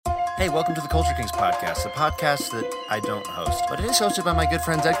Hey, welcome to the Culture Kings podcast, the podcast that I don't host, but it is hosted by my good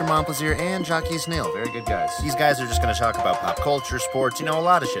friends Edgar Montplaisir and Jacques Snail. Very good guys. These guys are just going to talk about pop culture, sports, a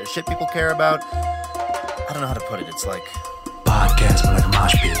lot of shit people care about. I don't know how to put it. It's like podcast, but like a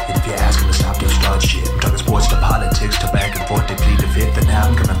mosh pit. And if you're asking to stop, they'll start shit. I'm talking sports to politics to back and forth. They plead the fifth, and now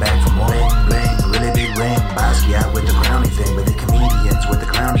I'm coming back for more. Bling, bling, really big ring. Basquiat with the crowny thing, but the comedians with the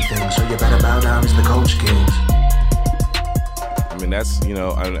clowny thing. So you better bow down, it's the Culture Kings. I mean, that's,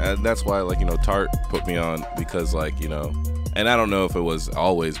 that's why, Tart put me on because, and I don't know if it was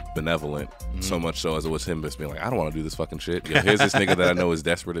always benevolent, so much so as it was him just being like, I don't want to do this fucking shit. Here's this nigga that I know is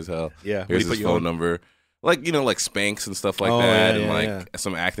desperate as hell. Yeah. Here's his phone number. Like Spanx and stuff like that, and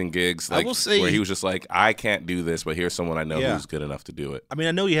some acting gigs, I will say, where he was just like, I can't do this, but here's someone I know who's good enough to do it. I mean,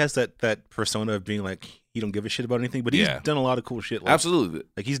 I know he has that persona of being like, he don't give a shit about anything, but he's done a lot of cool shit. Absolutely.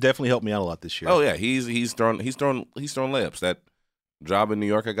 Like, he's definitely helped me out a lot this year. Oh yeah, he's thrown layups. That job in New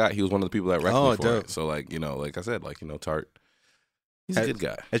York I got, he was one of the people that wrecked me for it. So like I said, Tart, he's a good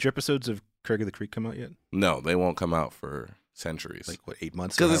guy. Has your episodes of Craig of the Creek come out yet? No, they won't come out for centuries. Like what, 8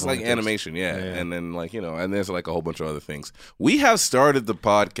 months? Because it's like animation, and then and there's like a whole bunch of other things. We have started the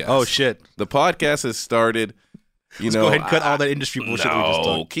podcast. Oh shit, the podcast has started. Let's go ahead and cut all that industry bullshit. No, we just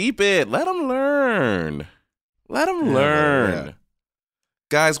talked. Keep it. Let them learn. Let them learn. Yeah.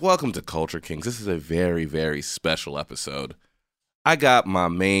 Guys, welcome to Culture Kings. This is a very, very special episode. I got my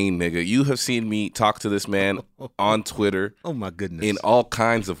main nigga. You have seen me talk to this man on Twitter. Oh my goodness. In all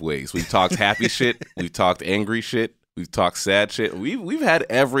kinds of ways. We've talked happy shit. We've talked angry shit. We've talked sad shit. We've had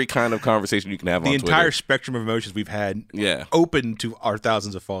every kind of conversation you can have on Twitter. The entire spectrum of emotions we've had open to our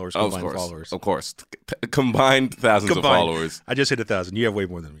thousands of followers, Of course. Combined thousands of followers. I just hit 1,000. You have way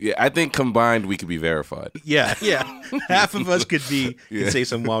more than me. Yeah, I think combined we could be verified. Yeah. Half of us could say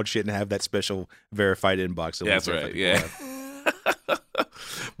some wild shit and have that special verified inbox. That's right, yeah.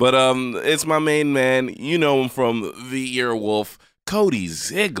 But it's my main man. You know him from The Earwolf, Cody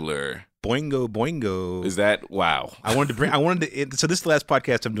Ziegler. Boingo. Is that wow? So this is the last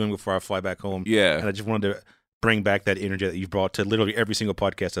podcast I'm doing before I fly back home. Yeah. And I just wanted to bring back that energy that you've brought to literally every single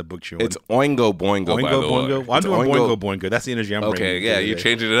podcast I booked you on. It's Oingo Boingo, by the way. Well, I'm doing Boingo. That's the energy I'm bringing. Okay, yeah, you're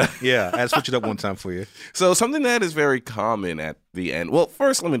changing it up. Yeah, I had to switch it up one time for you. So something that is very common at the end. Well,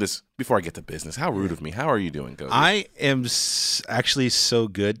 first, let me just, before I get to business, how rude of me. How are you doing, Cody? I am actually so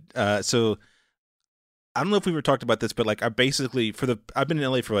good. So I don't know if we ever talked about this, but like I've been in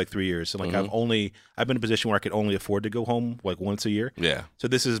LA for like 3 years. So like I've been in a position where I could only afford to go home like once a year. Yeah. So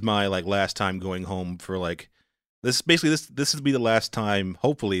this is my like last time going home for like this will be the last time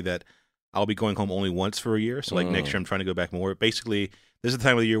hopefully that I'll be going home only once for a year. So like next year I'm trying to go back more. Basically this is the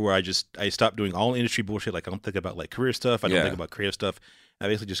time of the year where I stop doing all industry bullshit. Like I don't think about like career stuff. I don't think about creative stuff. I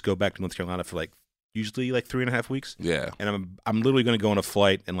basically just go back to North Carolina for like usually like 3.5 weeks. Yeah. And I'm literally going to go on a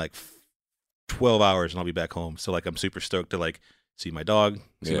flight in like 12 hours and I'll be back home. So like I'm super stoked to like see my dog,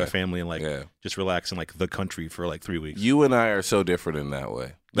 see my family, and like just relax in like the country for like 3 weeks. You and I are so different in that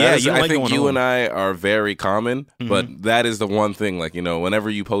way. I think you and I are very common, but that is the one thing, like, whenever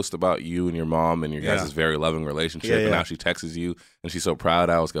you post about you and your mom and your guys' very loving relationship and now she texts you and she's so proud,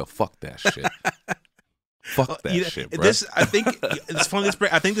 I always go, fuck that shit. Fuck that shit, bro. I think it's funny.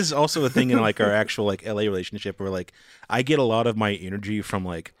 I think this is also a thing in like our actual like LA relationship where like I get a lot of my energy from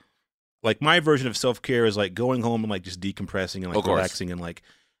like my version of self-care is like going home and like just decompressing and like relaxing, and like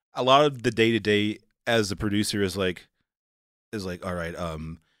a lot of the day-to-day as a producer is like all right,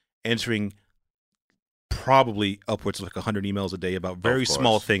 answering probably upwards of like 100 emails a day about very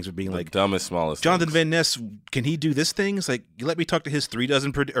small things, of being the like dumbest, smallest Jonathan things. Van Ness, can he do this thing? It's like, you let me talk to his 3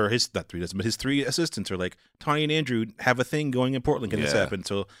 assistants, or like Tony and Andrew have a thing going in Portland. Can this happen?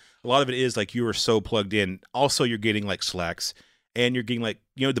 So a lot of it is like you are so plugged in. Also, you're getting like Slacks. And you're getting like,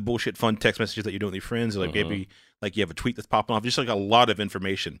 the bullshit fun text messages that you do with your friends. Or like maybe like you have a tweet that's popping off. Just like a lot of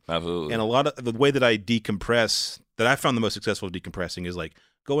information. Absolutely. And a lot of the way that I decompress, that I found the most successful decompressing is like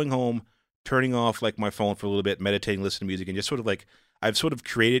going home, turning off like my phone for a little bit, meditating, listening to music, and just sort of like I've sort of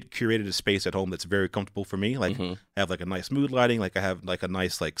curated a space at home that's very comfortable for me. Like I have like a nice mood lighting, like I have like a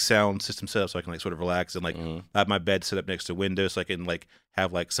nice like sound system set up so I can like sort of relax, and like I have my bed set up next to windows so I can like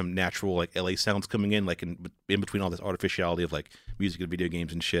have like some natural like LA sounds coming in, like in between all this artificiality of like music and video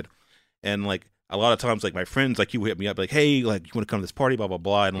games and shit. And like a lot of times like my friends like you hit me up like, hey, like you want to come to this party, blah blah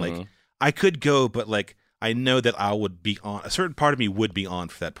blah, and like I could go, but like I know that I would be on, a certain part of me would be on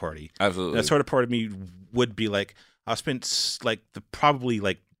for that party. Absolutely. And a sort of part of me would be like, I'll spend like probably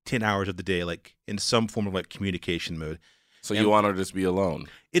like 10 hours of the day like in some form of like communication mode. So you want to just be alone?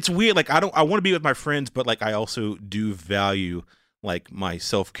 It's weird. Like I want to be with my friends, but like I also do value like my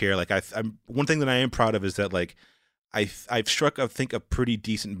self-care. Like I'm one thing that I am proud of is that like I've struck, I think, a pretty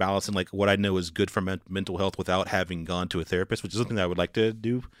decent balance in like what I know is good for mental health without having gone to a therapist, which is something that I would like to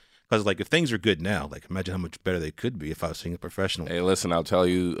do. Because like if things are good now, like imagine how much better they could be if I was seeing a professional. Hey, listen, I'll tell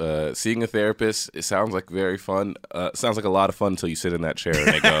you, seeing a therapist, it sounds like very fun. Sounds like a lot of fun until you sit in that chair and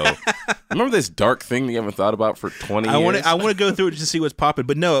they go, remember this dark thing that you haven't thought about for 20 years? I want to go through it just to see what's popping.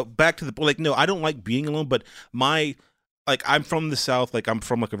 But no, back to the, like, no, I don't like being alone, but like I'm from the South, like I'm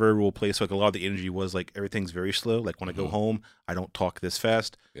from like a very rural place. So, like a lot of the energy was like everything's very slow. Like when I go home, I don't talk this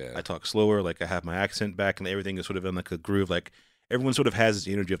fast. Yeah. I talk slower. Like I have my accent back and everything is sort of in like a groove. Like everyone sort of has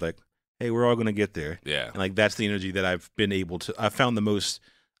this energy of like, hey, we're all going to get there. Yeah. And like that's the energy that I've been able to, I found the most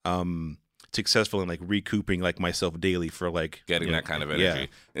successful in like recouping like myself daily for like getting that kind of energy.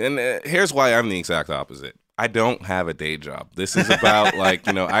 Yeah. And here's why I'm the exact opposite. I don't have a day job. This is about like,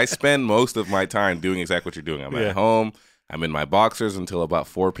 I spend most of my time doing exactly what you're doing. I'm at home. I'm in my boxers until about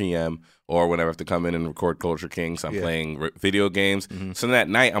 4 p.m. or whenever I have to come in and record Culture Kings. I'm playing video games. Mm-hmm. So that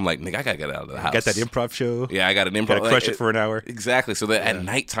night, I'm like, nigga, I got to get out of the house. Got that improv show. Yeah, I got an improv. Got to crush it for an hour. Exactly. So that at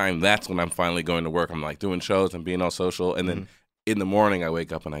nighttime, that's when I'm finally going to work. I'm like doing shows and being all social. And then in the morning, I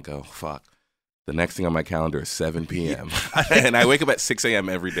wake up and I go, fuck. The next thing on my calendar is 7 p.m. And I wake up at 6 a.m.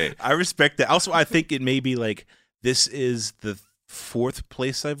 every day. I respect that. Also, I think it may be like this is the fourth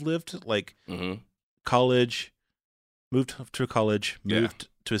place I've lived. Like college, moved to college, moved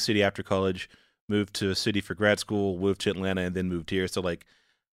to a city after college, moved to a city for grad school, moved to Atlanta, and then moved here. So like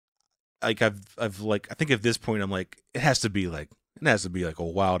I've like I think at this point I'm like it has to be like a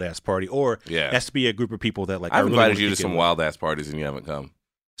wild ass party, or it has to be a group of people that like I've invited you to some wild ass parties and you haven't come.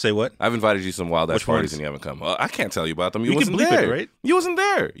 Say what? I've invited you to some wild ass parties and you haven't come. Well, I can't tell you about them. You wasn't there, right? You wasn't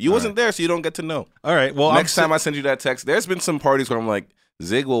there. You wasn't there, so you don't get to know. All right. Well, next time I send you that text, there's been some parties where I'm like,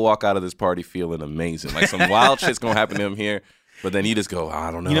 Zig will walk out of this party feeling amazing. Like some wild shit's gonna happen to him here. But then you just go,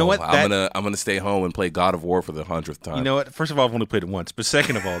 I don't know. You know what? I'm gonna stay home and play God of War for the 100th time. You know what? First of all, I've only played it once. But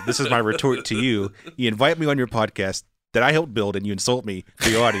second of all, this is my retort to you. You invite me on your podcast that I helped build, and you insult me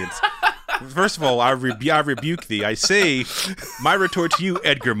to the audience. First of all, I rebuke thee. I say, my retort to you,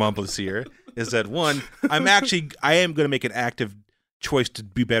 Edgar Momplaisir, is that one, I am going to make an active choice to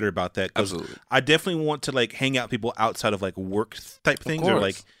be better about that. Absolutely. I definitely want to like hang out with people outside of like work type things, or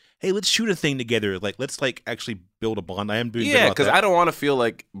like, hey, let's shoot a thing together. Like, let's like actually build a bond. I am doing because I don't want to feel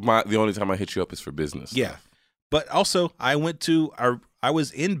like the only time I hit you up is for business. Yeah, but also I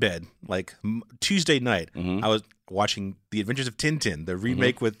was in bed like Tuesday night. I was watching The Adventures of Tintin, the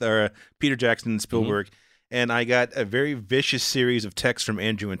remake with Peter Jackson and Spielberg, and I got a very vicious series of texts from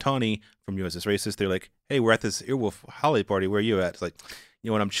Andrew and Tawny from USS Racist. They're like, hey, we're at this Earwolf holiday party. Where are you at? It's like, you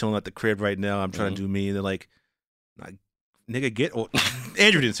know what? I'm chilling at the crib right now. I'm trying to do me. And they're like, nigga, get... Well,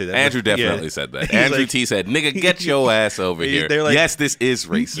 Andrew didn't say that. Andrew definitely said that. Andrew like, T said, nigga, get your ass over here. Like, yes, this is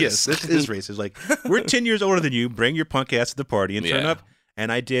racist. Yes, this is racist. Like, we're 10 years older than you. Bring your punk ass to the party and turn up. And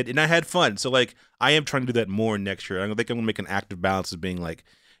I did, and I had fun. So, like, I am trying to do that more next year. I think I'm going to make an active balance of being like,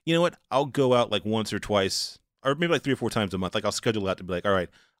 you know what? I'll go out, like, once or twice, or maybe, like, 3 or 4 times a month. Like, I'll schedule out to be like, all right,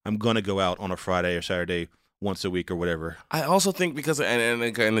 I'm going to go out on a Friday or Saturday once a week or whatever. I also think because, and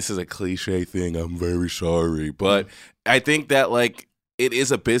this is a cliche thing, I'm very sorry, but I think that, like, it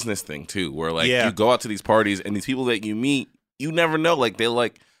is a business thing, too, where, like, you go out to these parties, and these people that you meet, you never know. Like, they'll,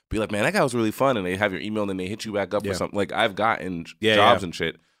 like, be like, man, that guy was really fun, and they have your email and then they hit you back up or something. Like, I've gotten jobs and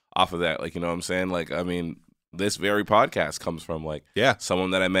shit off of that. Like, you know what I'm saying? Like, I mean, this very podcast comes from, like,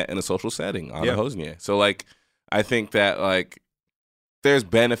 someone that I met in a social setting on a Hosnier. So, like, I think that, like, there's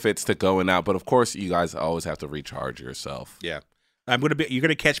benefits to going out, but of course, you guys always have to recharge yourself. Yeah. You're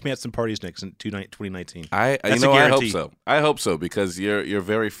gonna catch me at some parties next in 2019. I hope so. I hope so because you're a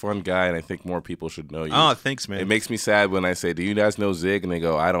very fun guy, and I think more people should know you. Oh, thanks, man. It makes me sad when I say, "Do you guys know Zig?" and they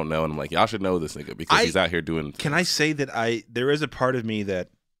go, "I don't know," and I'm like, "Y'all should know this nigga because he's out here doing." Things. Can I say that there is a part of me that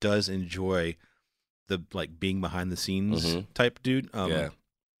does enjoy the like being behind the scenes type dude.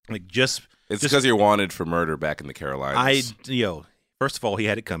 Like just it's because you're wanted for murder back in the Carolinas. First of all, he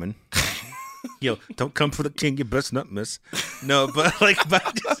had it coming. Don't come for the king, you best not miss. No, but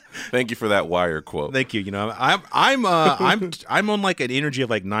just, thank you for that Wire quote. Thank you. You know, I'm on like an energy of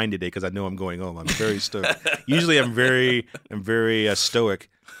like 9 today because I know I'm going home. I'm very stoked. Usually, I'm very stoic.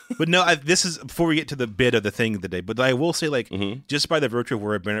 But no, this is before we get to the bit of the thing of the day. But I will say, like, just by the virtue of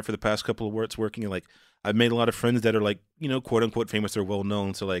where I've been at for the past couple of months working, like, I've made a lot of friends that are like, quote unquote famous or well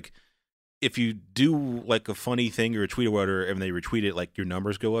known. So like, if you do like a funny thing or a tweet or whatever, and they retweet it, like your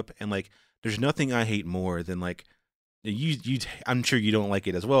numbers go up. And like, there's nothing I hate more than like I'm sure you don't like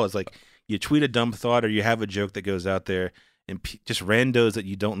it as well. It's like you tweet a dumb thought or you have a joke that goes out there and just randos that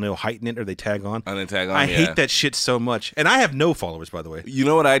you don't know heighten it or they tag on. And then tag on. I hate that shit so much. And I have no followers, by the way. You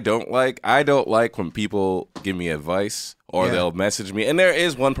know what I don't like? I don't like when people give me advice or they'll message me. And there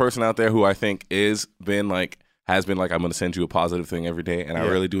is one person out there who I think has been like, I'm going to send you a positive thing every day. And I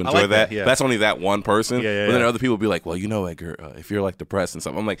really do enjoy that. Yeah. That's only that one person. But then other people be like, well, you know, Edgar, if you're like depressed and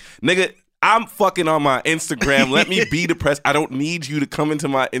stuff. I'm like, nigga, I'm fucking on my Instagram. Let me be depressed. I don't need you to come into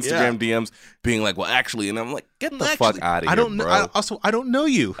my Instagram DMs being like, well, actually. And I'm like, get the fuck out of here, bro. I don't know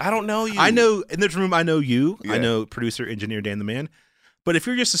you. I don't know you. I know, in this room, I know you. Yeah. I know producer, engineer, Dan the Man. But if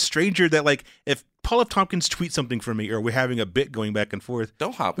you're just a stranger that, like, if Paul F. Tompkins tweets something for me or we're having a bit going back and forth,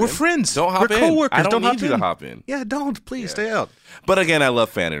 don't hop in. We're friends. Don't hop in. We're coworkers. I don't need hop you in. to hop in. Yeah, don't. Please stay out. But again, I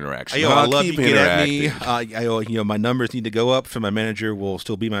love fan interaction. I love you get at me. My numbers need to go up, so my manager will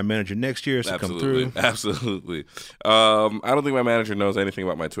still be my manager next year, so come through. Absolutely. I don't think my manager knows anything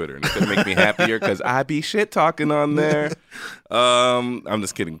about my Twitter, and it's going to make me happier because I be shit talking on there. I'm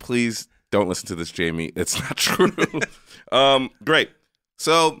just kidding. Please don't listen to this, Jamie. It's not true. Great.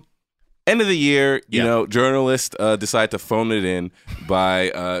 So, end of the year, you know, journalists decide to phone it in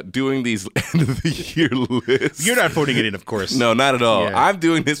by doing these end of the year lists. You're not phoning it in, of course. No, not at all. Yeah. I'm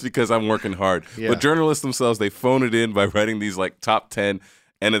doing this because I'm working hard. Yeah. But journalists themselves, they phone it in by writing these like top 10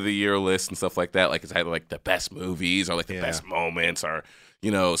 end of the year lists and stuff like that. Like it's either like the best movies or like the best moments or, you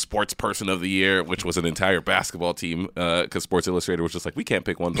know, sports person of the year, which was an entire basketball team because Sports Illustrated was just like, we can't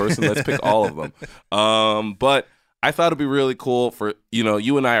pick one person. Let's pick all of them. But I thought it'd be really cool for, you know,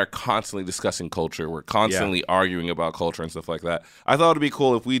 you and I are constantly discussing culture. We're constantly arguing about culture and stuff like that. I thought it'd be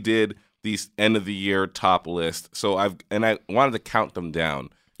cool if we did these end of the year top list. So I wanted to count them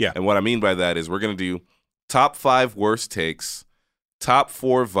down. Yeah. And what I mean by that is we're going to do top 5 worst takes, top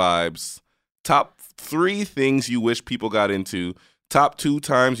 4 vibes, top 3 things you wish people got into, top 2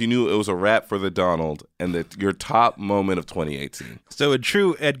 times you knew it was a wrap for the Donald, and your top moment of 2018. So in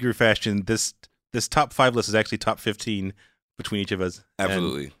true Edgar fashion, this top 5 list is actually top 15 between each of us.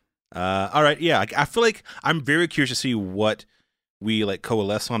 Absolutely. And, all right, yeah. I feel like I'm very curious to see what we like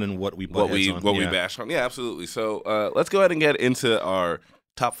coalesce on and what we butt heads on. What we bash on. Yeah, absolutely. So let's go ahead and get into our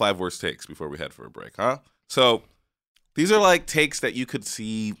top 5 worst takes before we head for a break, huh? So these are like takes that you could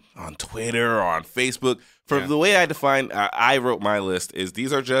see on Twitter or on Facebook. The way I define, I wrote my list is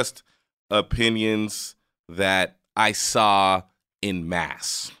these are just opinions that I saw in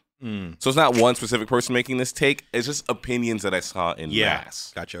mass. So it's not one specific person making this take. It's just opinions that I saw in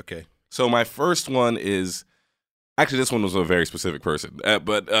mass. Gotcha. Okay. So my first one is, actually this one was a very specific person,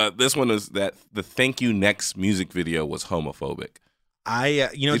 but this one is that the Thank You Next music video was homophobic.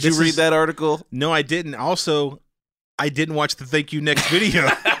 Did you read that article? No, I didn't. Also, I didn't watch the Thank You Next video.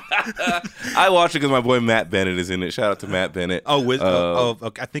 I watched it because my boy Matt Bennett is in it. Shout out to Matt Bennett.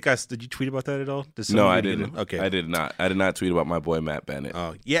 Okay. I think did you tweet about that at all? No, I didn't. Okay, I did not. I did not tweet about my boy Matt Bennett.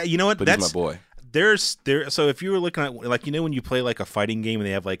 Oh, yeah. You know what? But he's my boy. So if you were looking at, like, you know, when you play like a fighting game and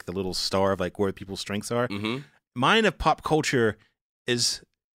they have like the little star of like where people's strengths are. Mm-hmm. Mine of pop culture is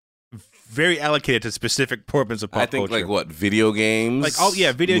very allocated to specific portions of pop culture. I think like what, video games,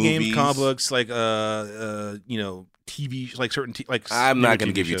 like video movies? games, comic books, like TV, like certain I'm not going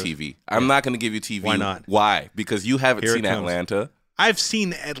to give you TV. I'm not going to give you TV. Why not? Why? Because you haven't seen Atlanta. I've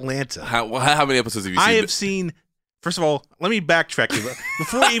seen Atlanta. How many episodes have you seen? I have seen. First of all, let me backtrack.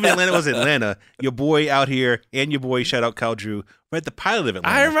 Before even Atlanta was Atlanta, your boy out here and your boy, shout out Kyle Drew, read the pilot of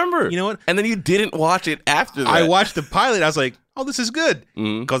Atlanta. I remember. You know what? And then you didn't watch it after that. I watched the pilot. I was like, oh, this is good.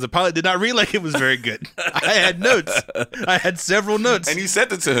 Because the pilot did not read like it was very good. I had notes. I had several notes. And you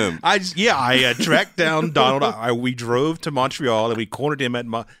sent it to him. I tracked down Donald. We drove to Montreal and we cornered him at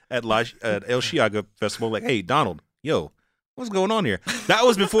El Chiaga Festival. Like, hey, Donald, yo, what's going on here? That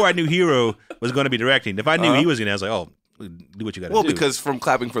was before I knew Hero was going to be directing. If I knew he was going to, I was like, oh, do what you got to do. Well, because from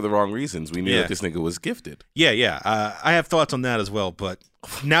clapping for the wrong reasons, we knew that this nigga was gifted. Yeah. I have thoughts on that as well. But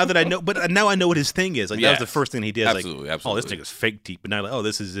now that I know, now I know what his thing is. Like that was the first thing he did. Absolutely. Oh, this nigga's fake deep. But now, like, oh,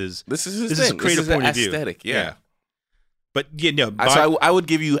 this is his. This is his this thing. is a creative point of view. Aesthetic. Yeah. But so I would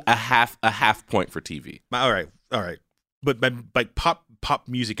give you a half point for TV. All right. But like pop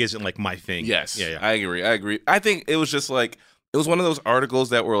music isn't like my thing. Yes. Yeah. I agree. I think it was just like, it was one of those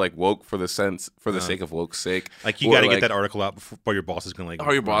articles that were like woke for the sake of woke's sake. Like you got to get that article out before your boss is gonna like.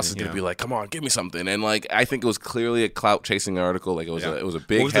 Or your boss is gonna be like, "Come on, give me something." And like, I think it was clearly a clout chasing article. Like it was a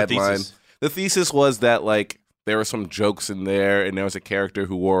big headline. The thesis was that like there were some jokes in there, and there was a character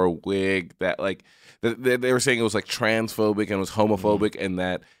who wore a wig that like they were saying it was like transphobic and was homophobic, and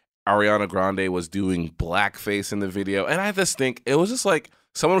that Ariana Grande was doing blackface in the video. And I just think it was just like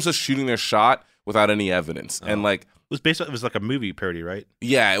someone was just shooting their shot without any evidence, and like. It was like a movie parody, right?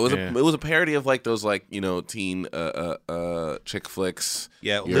 Yeah, it was Yeah. it was a parody of like those like teen chick flicks.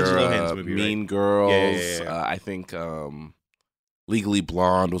 Yeah, Lindsay Lohan's movie, Mean right? Girls. Yeah. I think Legally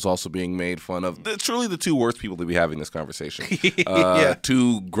Blonde was also being made fun of. Truly the two worst people to be having this conversation. Yeah.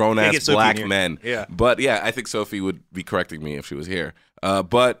 Two grown Gotta ass get Sophie in black here. men. Yeah. But yeah, I think Sophie would be correcting me if she was here.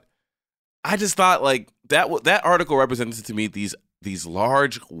 But I just thought like that article represented to me these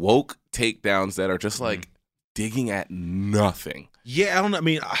large woke takedowns that are just like digging at nothing. Yeah, I don't know. I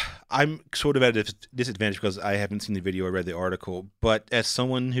mean, I'm sort of at a disadvantage because I haven't seen the video or read the article. But as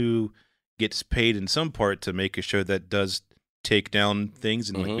someone who gets paid in some part to make a show that does take down things,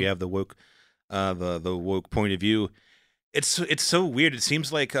 and like we have the woke, the woke point of view, it's so weird. It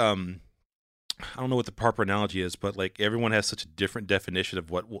seems like I don't know what the proper analogy is, but like everyone has such a different definition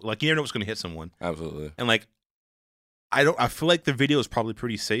of what, like, you never know what's going to hit someone. Absolutely. And like, I feel like the video is probably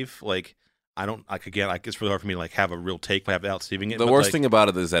pretty safe. Like, I don't, like, again, like, it's really hard for me to like have a real take without receiving it. The but, worst like, thing about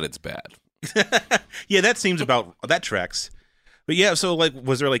it is that it's bad. yeah, that seems that tracks. But yeah, so like,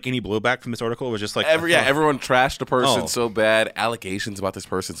 was there like any blowback from this article? It was just like Everyone trashed the person Oh. so bad. Allegations about this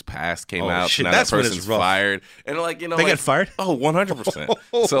person's past came Oh, out. shit, Now that's that when it's person's rough. fired, and like they like, got fired. Oh,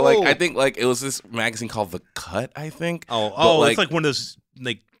 100%. So like, I think like it was this magazine called The Cut. I think. But, It's like one of those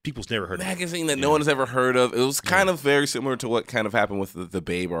like people's never heard of. magazine that no one has ever heard of. It was kind of very similar to what kind of happened with the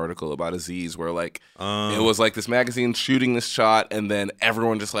Babe article about Aziz, where like it was like this magazine shooting this shot, and then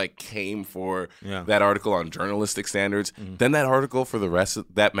everyone just like came for Yeah. that article on journalistic standards. Then that article for the rest of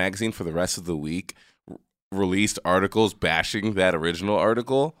that magazine for the rest of the week released articles bashing that original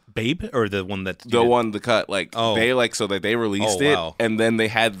article. Babe or the one that The Cut, like Oh. they like so that they released Oh, it, wow. and then they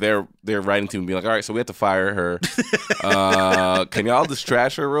had their writing team be like, all right, so we have to fire her. Can y'all just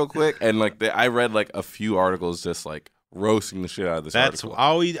trash her real quick? And like I read like a few articles just like roasting the shit out of this That's article.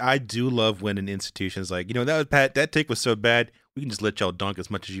 always, I do love when an institution's like, that was that take was so bad, we can just let y'all dunk as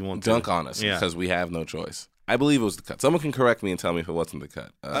much as you want. Dunk to. on us Yeah. because we have no choice. I believe it was The Cut. Someone can correct me and tell me if it wasn't The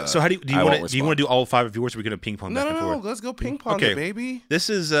Cut. So how do you I want won't to do all 5 of yours? Or are we going to ping pong back and No, forth? let's go ping pong Okay. it, baby. This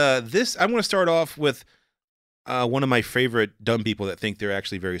is this. I'm going to start off with one of my favorite dumb people that think they're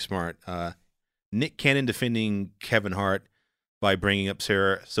actually very smart. Nick Cannon defending Kevin Hart by bringing up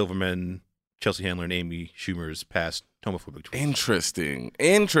Sarah Silverman, Chelsea Handler, and Amy Schumer's past homophobic tweets.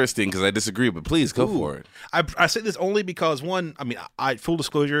 Interesting, because I disagree, but please go for it. I say this only because one. I mean, full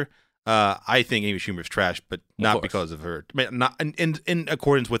disclosure. I think Amy Schumer's trash, but not course. because of her. I mean, not in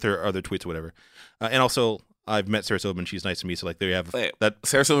accordance with her other tweets or whatever. And also, I've met Sarah Silverman. She's nice to me. So like, there you have Hey, that.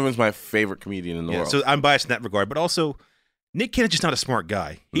 Sarah Silverman's my favorite comedian in the world. So I'm biased in that regard, but also Nick Cannon's just not a smart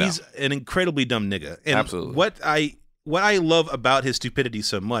guy. He's an incredibly dumb nigga. And Absolutely. what I love about his stupidity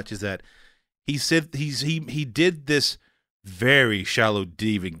so much is that he said he did this very shallow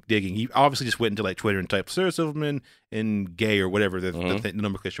digging. He obviously just went into like Twitter and typed Sarah Silverman and gay or whatever the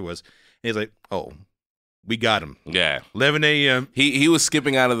nomenclature was. And he's like, oh, we got him. Yeah. 11 a.m. He was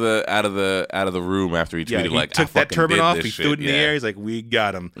skipping out of the room after he tweeted he like took I that fucking turban did off. this He shit. threw it in the air. He's like, we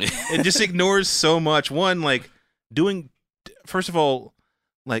got him. It just ignores so much. One, like doing, first of all,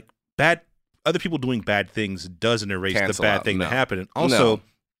 like other people doing bad things doesn't erase Cancel the bad out. thing No. that happened. And also, No.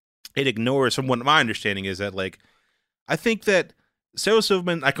 it ignores, from what my understanding is that, like, I think that Sarah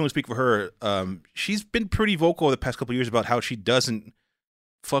Silverman, I can only speak for her, she's been pretty vocal the past couple of years about how she doesn't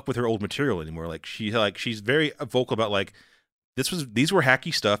fuck with her old material anymore. Like she's very vocal about like these were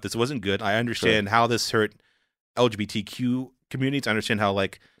hacky stuff. This wasn't good. I understand how this hurt LGBTQ communities. I understand how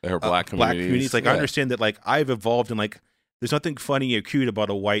like Her black communities. Like Yeah. I understand that like I've evolved and like there's nothing funny or cute about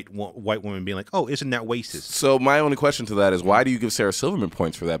a white woman being like, oh, isn't that racist? So my only question to that is, why do you give Sarah Silverman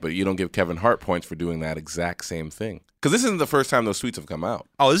points for that, but you don't give Kevin Hart points for doing that exact same thing? Because this isn't the first time those tweets have come out.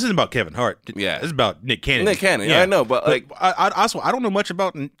 Oh, this isn't about Kevin Hart. Yeah. This is about Nick Cannon. Nick Cannon, yeah, I know, but like, I also I don't know much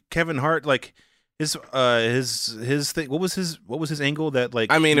about Kevin Hart. Like his thing. What was his angle that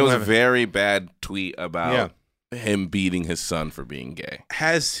like? I mean, it was a have- very bad tweet about him beating his son for being gay.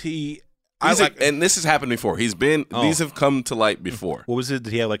 Has he? And this has happened before. These have come to light before. What was it?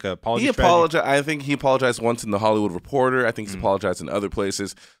 Did he have like a apology? He strategy? apologized. I think he apologized once in the Hollywood Reporter. I think he's apologized in other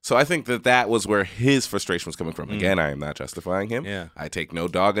places. So I think that was where his frustration was coming from. Again, I am not justifying him. Yeah. I take no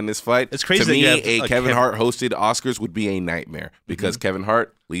dog in this fight. It's crazy To that me, you have a a Kevin Hart hosted Oscars would be a nightmare because Kevin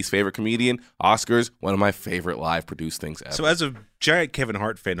Hart, least favorite comedian, Oscars, one of my favorite live produced things ever. So as a giant Kevin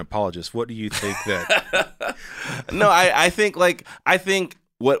Hart fan apologist, what do you think that? No, I think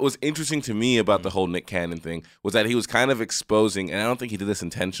what was interesting to me about the whole Nick Cannon thing was that he was kind of exposing, and I don't think he did this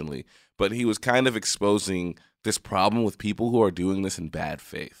intentionally, but he was kind of exposing this problem with people who are doing this in bad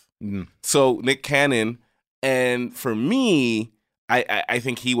faith. So Nick Cannon, and for me, I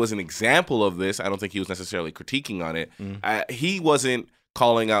think he was an example of this. I don't think he was necessarily critiquing on it. He wasn't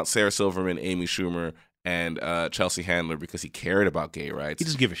calling out Sarah Silverman, Amy Schumer, and Chelsea Handler because he cared about gay rights. He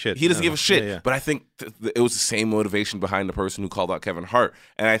doesn't give a shit. He doesn't give a shit. Yeah. But I think it was the same motivation behind the person who called out Kevin Hart.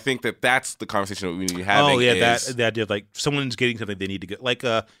 And I think that's the conversation that we need to be having. Oh yeah, that idea of like someone's getting something they need to get. Like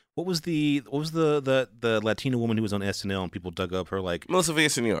what was the Latina woman who was on SNL and people dug up her like Melissa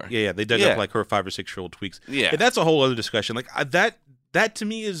Villaseñor. Yeah, they dug up like her 5 or 6 year old tweaks. Yeah, and that's a whole other discussion. Like that to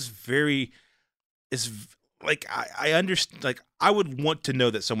me is like I understand. Like I would want to know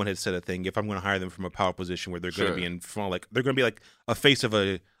that someone had said a thing if I'm going to hire them from a power position where they're going to be in front, like they're going to be like a face of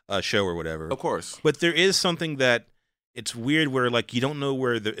a show or whatever. Of course, but there is something that it's weird where like you don't know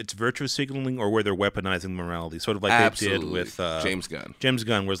where it's virtue signaling or where they're weaponizing morality, sort of like they did with James Gunn. James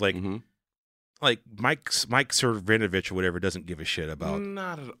Gunn was like. Like Mike Cervinovich or whatever doesn't give a shit about.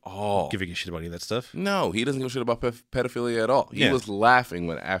 Not at all. Giving a shit about any of that stuff. No, he doesn't give a shit about pedophilia at all. He was laughing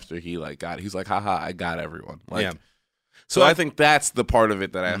after he like got it. He's like, haha, I got everyone. Like, yeah. So I think that's the part of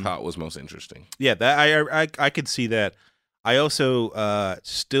it that I thought was most interesting. Yeah, that I could see that. I also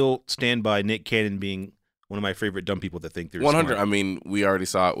still stand by Nick Cannon being one of my favorite dumb people that think they're 100. smart. I mean, we already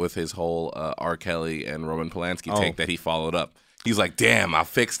saw it with his whole R. Kelly and Roman Polanski take that he followed up. He's like, damn, I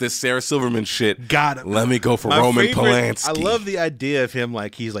fixed this Sarah Silverman shit. Got it. Let me go for Roman Polanski. I love the idea of him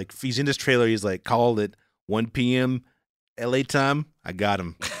like he's in this trailer. He's like, called it 1 p.m. LA time. I got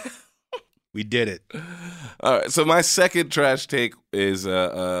him. We did it. All right. So my second trash take is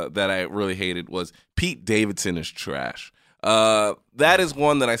that I really hated was Pete Davidson is trash. That is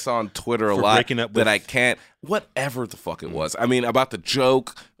one that I saw on Twitter a lot that I can't. Whatever the fuck it was. I mean, about the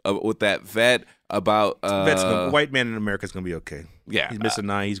joke with that vet. About white man in America is gonna be okay. Yeah, he's missing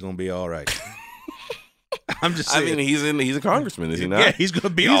 9. He's gonna be all right. I'm just saying. I mean, he's a congressman, is he not? Yeah, he's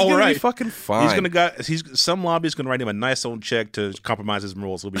gonna be all right. Be fucking fine. Some lobbyist gonna write him a nice old check to compromise his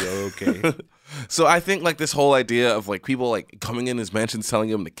morals. He'll be okay. So I think like this whole idea of like people like coming in his mansions telling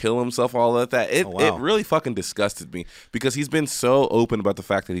him to kill himself, all of that, it really fucking disgusted me because he's been so open about the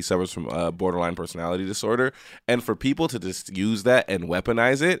fact that he suffers from borderline personality disorder, and for people to just use that and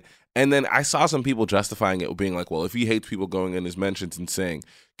weaponize it. And then I saw some people justifying it, being like, well, if he hates people going in his mentions and saying,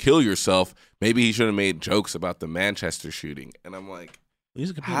 kill yourself, maybe he should have made jokes about the Manchester shooting. And I'm like,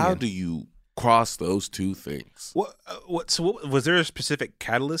 how do you cross those two things? So was there a specific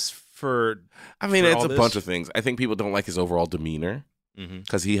catalyst for I mean, for it's all a this? bunch of things. I think people don't like his overall demeanor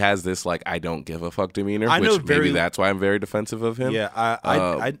because he has this, like, I don't give a fuck demeanor, maybe that's why I'm very defensive of him. Yeah,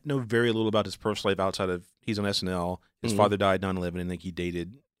 I know very little about his personal life outside of he's on SNL. His father died 9/11, and I think he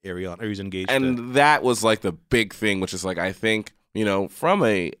dated Ariana, or he's engaged. And that was like the big thing, which is like I think from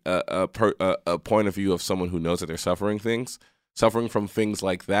a point of view of someone who knows that they're suffering from things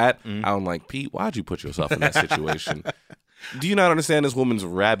like that. I'm like, Pete, why'd you put yourself in that situation? Do you not understand this woman's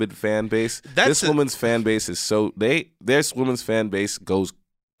rabid fan base? This woman's fan base woman's fan base goes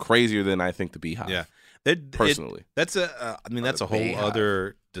crazier than I think the Beehive. Yeah, personally, that's a whole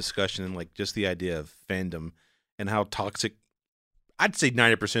other discussion. Like just the idea of fandom and how toxic. I'd say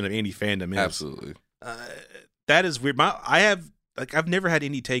 90% of any fandom is. Absolutely. That is weird. I've never had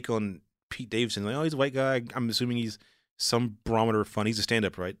any take on Pete Davidson. Like, oh, he's a white guy. I'm assuming he's some barometer of fun. He's a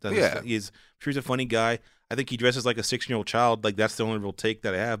stand-up, right? Yeah. He's a funny guy. I think he dresses like a 6-year-old child. Like that's the only real take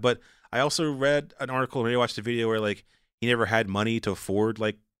that I have. But I also read an article and I watched a video where like he never had money to afford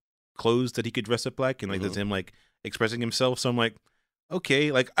like clothes that he could dress up like, and like that's him like expressing himself. So I'm like,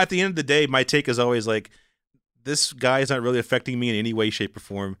 okay. Like at the end of the day, my take is always like, this guy is not really affecting me in any way, shape, or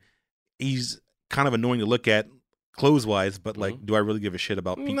form. He's kind of annoying to look at clothes-wise, but like, do I really give a shit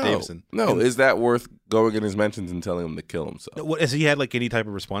about Pete Davidson? No, is that worth going in his mentions and telling him to kill himself? What has he had like any type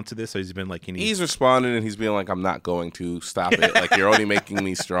of response to this? Or has he been like any? He's responded and he's being like, "I'm not going to stop it. Like you're only making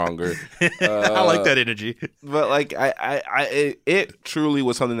me stronger." I like that energy. But like, it truly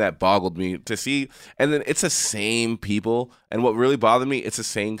was something that boggled me to see. And then it's the same people. And what really bothered me, it's the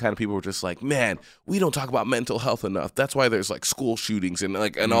same kind of people who are just like, man, we don't talk about mental health enough. That's why there's like school shootings and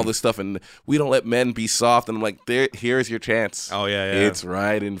like and all this stuff, and we don't let men be soft. And I'm like, here's your chance. Oh yeah, it's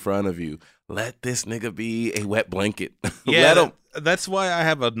right in front of you. Let this nigga be a wet blanket. Yeah, let him. That's why I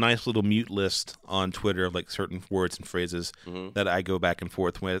have a nice little mute list on Twitter of like certain words and phrases that I go back and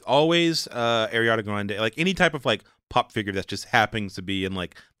forth with. Always Ariana Grande, like any type of like pop figure that just happens to be in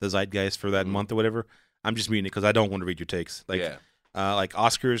like the zeitgeist for that month or whatever. I'm just muting it because I don't want to read your takes. Like, like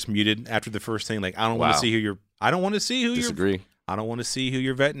Oscars muted after the first thing. Like I don't want to see who you're. I don't want to see who Disagree. I don't want to see who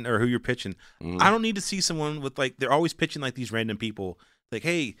you're vetting or who you're pitching. I don't need to see someone with like they're always pitching like these random people. Like,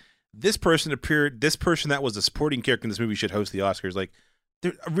 hey, this person appeared. This person that was a supporting character in this movie should host the Oscars. Like,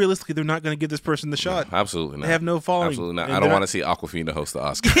 realistically, they're not going to give this person the shot. No, absolutely not. They have no following. Absolutely not. And I don't want to see Awkwafina host the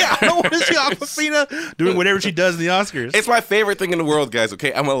Oscars. Yeah, I don't want to see Awkwafina doing whatever she does in the Oscars. It's my favorite thing in the world, guys.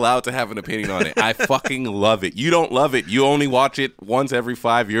 Okay, I'm allowed to have an opinion on it. I fucking love it. You don't love it. You only watch it once every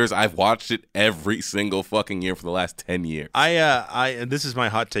 5 years. I've watched it every single fucking year for the last 10 years. And this is my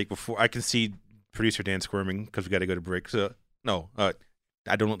hot take. Before I can see producer Dan squirming because we got to go to break. So no,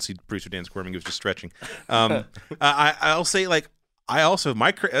 I don't see producer Dan squirming. It was just stretching. I'll say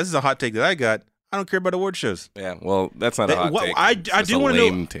this is a hot take that I got. I don't care about award shows. Yeah, well, that's not a hot take. I do want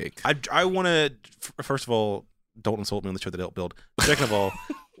to know. Take. I want to. First of all, don't insult me on the show that I helped build. Second of all,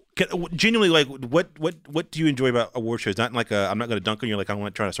 genuinely, like, what do you enjoy about award shows? Not like I'm not going to dunk on you. Like, I don't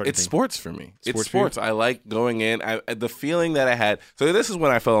want to try to start. It's sports for me. It's for you? sports. I like going in. The feeling that I had. So this is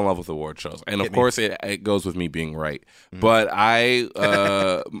when I fell in love with award shows, and of course, it goes with me being right. Mm-hmm. But I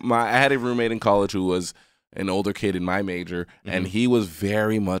had a roommate in college who was an older kid in my major, and he was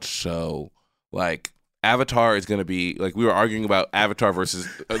very much so like Avatar is going to be like, we were arguing about Avatar versus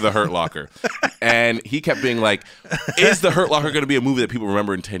The Hurt Locker, and he kept being like, is The Hurt Locker going to be a movie that people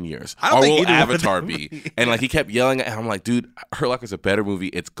remember in 10 years, or will Avatar be? And like he kept yelling, and I'm like, dude, Hurt Locker is a better movie.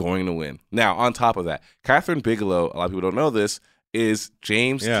 It's going to win. Now, on top of that, Catherine Bigelow, a lot of people don't know this, is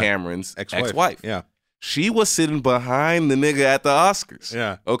James Cameron's ex-wife. Yeah. She was sitting behind the nigga at the Oscars.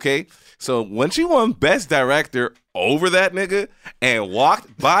 Yeah. Okay? So when she won Best Director over that nigga and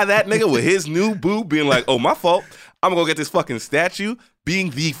walked by that nigga with his new boo being like, oh, my fault, I'm gonna go get this fucking statue, being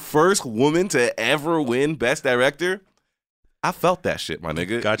the first woman to ever win Best Director, I felt that shit, my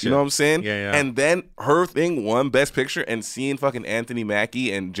nigga. Gotcha. You know what I'm saying? Yeah. And then her thing won Best Picture, and seeing fucking Anthony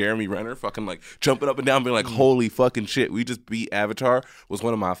Mackie and Jeremy Renner fucking like jumping up and down being like, holy fucking shit, we just beat Avatar, was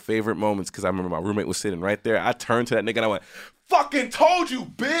one of my favorite moments because I remember my roommate was sitting right there. I turned to that nigga and I went, fucking told you,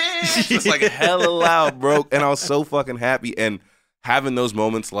 bitch! It's like hella loud, bro. And I was so fucking happy. And having those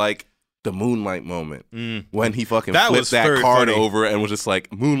moments like the Moonlight moment when he fucking flipped that card over and was just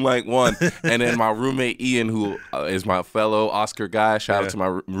like, Moonlight won. And then my roommate Ian, who is my fellow Oscar guy, shout out to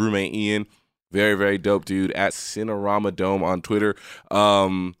my roommate Ian, very, very dope dude, at Cinerama Dome on Twitter.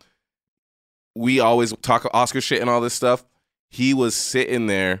 We always talk Oscar shit and all this stuff. He was sitting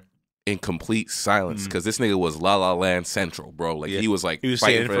there in complete silence because this nigga was La La Land Central, bro. Like he was like, he was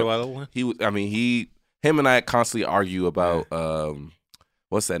fighting for La La Land. Him and I constantly argue about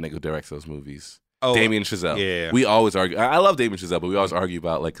what's that nigga who directs those movies? Oh, Damien Chazelle. Yeah. We always argue. I love Damien Chazelle, but we always argue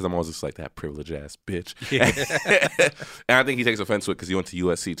about, like, because I'm always just like, that privileged ass bitch. Yeah. And I think he takes offense to it because he went to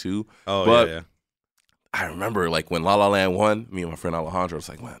USC too. Oh, but yeah. I remember, like, when La La Land won, me and my friend Alejandro was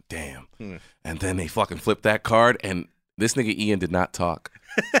like, well, damn. And then they fucking flipped that card, and this nigga Ian did not talk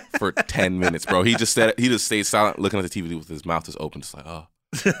for 10 minutes, bro. He just stayed silent, looking at the TV with his mouth just open, just like, oh.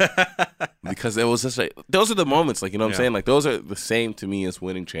 Because it was just like, those are the moments, like, you know what I'm saying? Like, those are the same to me as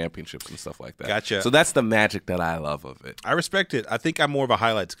winning championships and stuff like that. Gotcha. So that's the magic that I love of it. I respect it. I think I'm more of a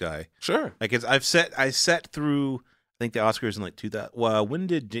highlights guy. Sure. Like, I sat through, I think, the Oscars in like 2000. Well, when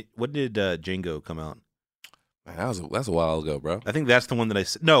did Django come out? Man, that's a while ago, bro. I think that's the one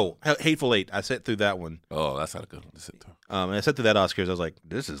that no, Hateful Eight. I sat through that one. Oh, that's not a good one to sit through. And I sat through that Oscars. I was like,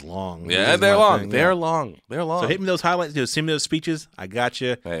 this is long. Yeah, they're long. They're long. So hit me those highlights. Send me those speeches. I got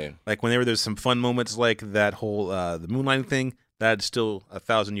you. Hey. Like whenever there's some fun moments, like that whole the Moonlighting thing. That's still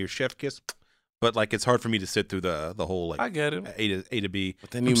 1,000-year chef kiss. But like, it's hard for me to sit through the whole like. I get it. A to B.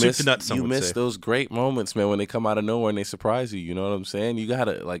 But then you miss those great moments, man, when they come out of nowhere and they surprise you. You know what I'm saying? You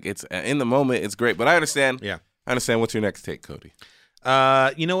gotta like, it's in the moment. It's great. But I understand. Yeah. I understand. What's your next take, Cody?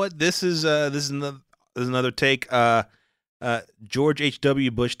 You know what? This is another take. George H.W.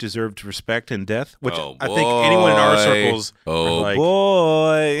 Bush deserved respect and death, which I think anyone in our circles are like,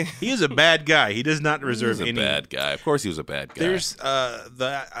 boy, he is a bad guy. He does not deserve any. He was a bad guy. Of course, he was a bad guy. There's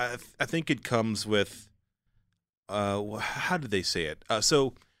I think it comes with how did they say it?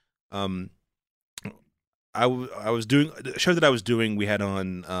 I was doing the show that I was doing. We had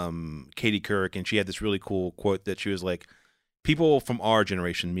on Katie Couric, and she had this really cool quote that she was like, "People from our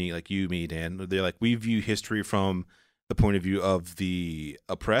generation, me, Dan, they're like, we view history from the point of view of the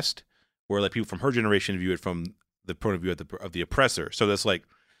oppressed, where like people from her generation view it from the point of view of the oppressor." So that's like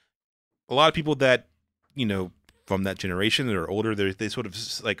a lot of people that from that generation that are older, they sort of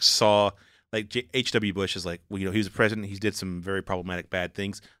like saw. Like H.W. Bush is like, well, he was a president. He did some very problematic bad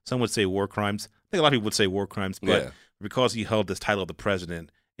things. Some would say war crimes. I think a lot of people would say war crimes, but because he held this title of the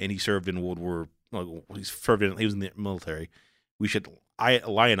president and he served in World War, he was in the military, we should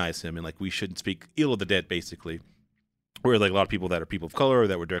lionize him and like we shouldn't speak ill of the dead, basically. Whereas like a lot of people that are people of color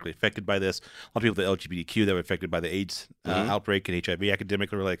that were directly affected by this, a lot of people that LGBTQ that were affected by the AIDS outbreak and HIV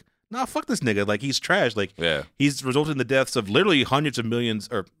epidemic were like, nah, fuck this nigga. Like, he's trash. Like, Yeah. he's resulted in the deaths of literally hundreds of millions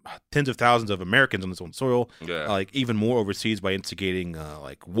or tens of thousands of Americans on his own soil. Yeah. Like, even more overseas by instigating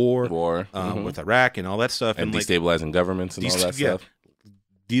like war with Iraq and all that stuff, and like destabilizing governments and all that stuff.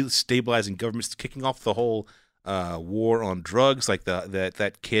 Destabilizing governments, kicking off the whole war on drugs. Like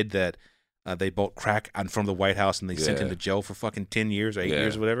that kid that they bought crack in front of the White House and they sent him to jail for fucking 10 years or 8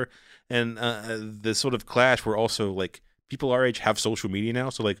 years or whatever. And the sort of clash where also like people our age have social media now,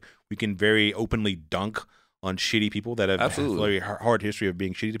 so like we can very openly dunk on shitty people that have a very hard history of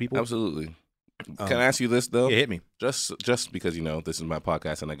being shitty to people. Absolutely. Can I ask you this though? Yeah, hit me. Just because this is my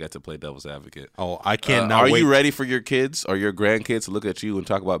podcast and I get to play devil's advocate. Oh, I can't. Are you ready for your kids or your grandkids to look at you and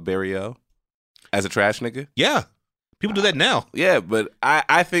talk about Barry O as a trash nigga? Yeah, people do that now. Yeah, but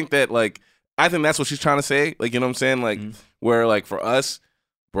I think that I think that's what she's trying to say. Like, you know what I'm saying? Like, where like for us,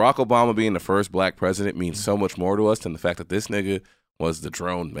 Barack Obama being the first black president means so much more to us than the fact that this nigga was the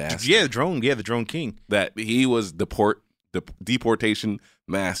drone master. Yeah, the drone king. That he was the deportation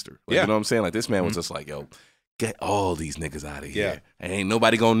master. Like, you know what I'm saying? Like, this man was just like, yo, get all these niggas out of here. And ain't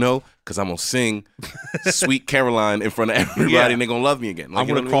nobody gonna know because I'm gonna sing Sweet Caroline in front of everybody and they gonna love me again. Like,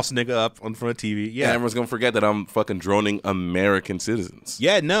 I'm gonna cross a nigga up in front of TV. Yeah. And everyone's gonna forget that I'm fucking droning American citizens.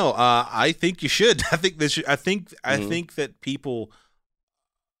 Yeah, no, I think you should. I think that people,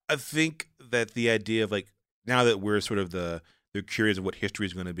 I think that the idea of like, now that we're sort of they're curious of what history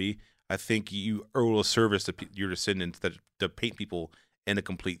is going to be, I think you owe a service to your descendants to paint people in a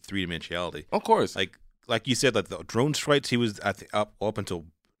complete three-dimensionality. Of course. Like you said, like the drone strikes, he was up until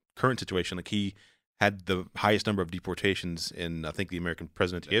current situation, like he had the highest number of deportations in I think the American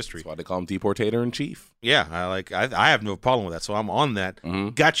president's history. That's why they call him deportator in chief. Yeah, I have no problem with that, so I'm on that.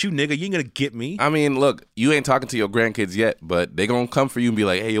 Got you, nigga. You ain't gonna get me. I mean, look, you ain't talking to your grandkids yet, but they gonna come for you and be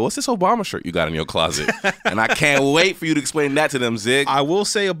like, "Hey, what's this Obama shirt you got in your closet?" And I can't wait for you to explain that to them, Zig. I will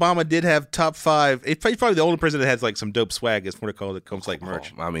say Obama did have top 5. He's probably the only president that has like some dope swag. It's what it called. It comes like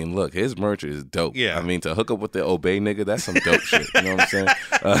merch. I mean, look, his merch is dope. Yeah. I mean, to hook up with the Obey nigga, that's some dope shit. You know what I'm saying?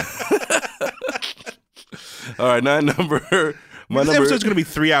 All right, my number. This episode's gonna be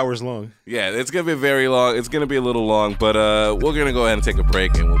 3 hours long. Yeah, it's gonna be very long. It's gonna be a little long, but we're gonna go ahead and take a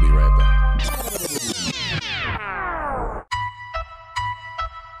break, and we'll be right back.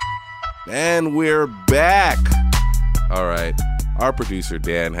 And we're back. All right. Our producer,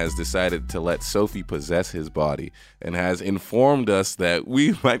 Dan, has decided to let Sophie possess his body and has informed us that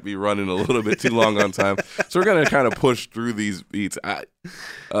we might be running a little bit too long on time. So we're going to kind of push through these beats.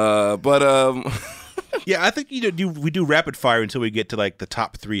 Yeah, I think we do rapid fire until we get to like the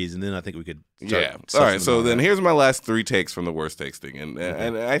top 3s, and then I think we could start. All right, so then here's my last 3 takes from the worst takes thing. And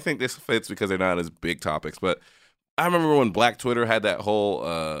I think this fits because they're not as big topics. But I remember when Black Twitter had that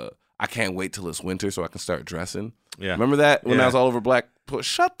whole I can't wait till it's winter so I can start dressing. Yeah. Remember that when I was all over Black?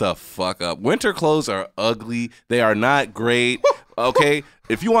 Shut the fuck up. Winter clothes are ugly. They are not great. Okay?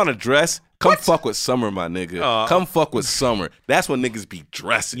 If you want to dress, come fuck with summer, my nigga. Come fuck with summer. That's when niggas be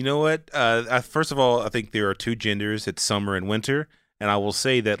dressing. You know what? First of all, I think there are 2 genders. It's summer and winter. And I will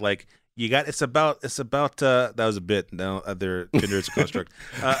say that like it's about that was a bit. Now their gender is a construct.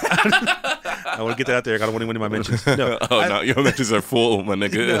 I want to get that out there. I don't want to win my mentions. No. No, your mentions are full, my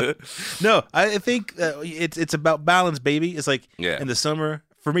nigga. No, I think it's about balance, baby. It's like in the summer,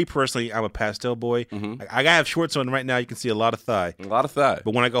 for me personally, I'm a pastel boy. I have shorts on right now. You can see a lot of thigh.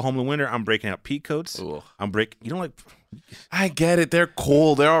 But when I go home in the winter, I'm breaking out peak coats. Ooh. I get it. They're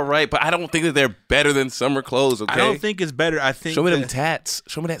cool. They're all right. But I don't think that they're better than summer clothes, okay? I don't think it's better. I think show me them tats.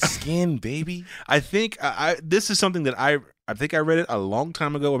 Show me that skin, baby. I think this is something that I think I read it a long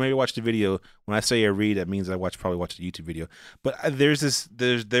time ago, or maybe watched a video. When I say I read, that means I probably watched a YouTube video. But there was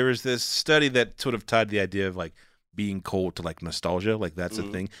this study that sort of tied the idea of like being cold to like nostalgia, like that's a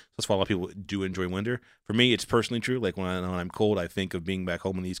thing. That's why a lot of people do enjoy winter. For me, it's personally true. Like when I'm cold, I think of being back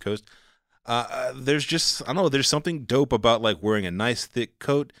home on the East Coast. There's just, I don't know, there's something dope about like wearing a nice thick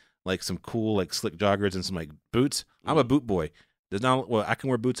coat, like some cool like slick joggers and some like boots. I'm a boot boy. I can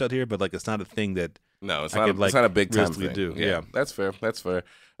wear boots out here, but like it's not a thing that it's not a big time thing. Do. Yeah, that's fair.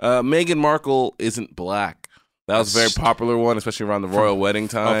 Meghan Markle isn't black. That was a very popular one, especially around the royal wedding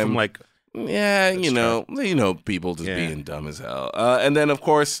time. From like, you know, people just being dumb as hell. And then of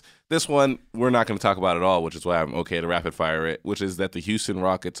course, this one we're not going to talk about at all, which is why I'm okay to rapid fire it. Which is that the Houston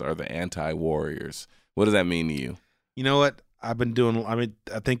Rockets are the anti-Warriors. What does that mean to you? You know what I've been doing? I mean,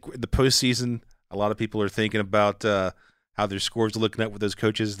 I think the postseason, a lot of people are thinking about how their scores are looking at with those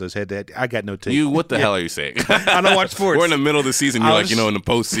coaches, those head-to-head. I got no take. What the hell are you saying? I don't watch sports. We're in the middle of the season. You're in the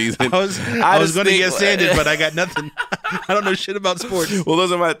postseason. I was going to get sanded, but I got nothing. I don't know shit about sports. Well,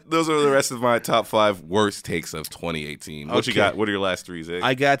 those are the rest of my top 5 worst takes of 2018. What you Okay. got? What are your last 3, Zach?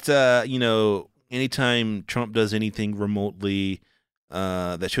 I got anytime Trump does anything remotely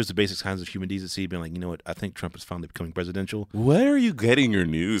that shows the basic signs of human decency, being like, you know what, I think Trump is finally becoming presidential. Where are you getting your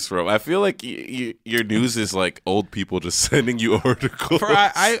news from? I feel like your news is like old people just sending you articles.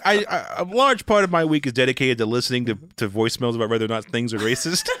 A large part of my week is dedicated to listening to voicemails about whether or not things are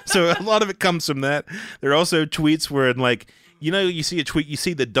racist. So a lot of it comes from that. There are also tweets where, like, you see a tweet, you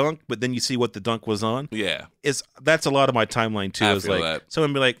see the dunk, but then you see what the dunk was on. Yeah. That's a lot of my timeline too. I Is feel like that.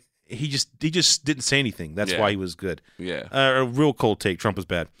 someone be like, he just didn't say anything. That's Yeah. why he was good. Yeah. A real cold take. Trump is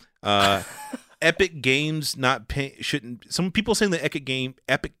bad. Epic Games shouldn't. Some people saying that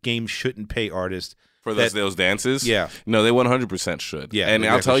Epic Games shouldn't pay artists For those dances? Yeah. No, they 100% should. Yeah, And they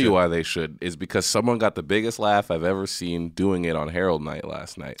I'll definitely tell you should. why they should, is because someone got the biggest laugh I've ever seen doing it on Herald Night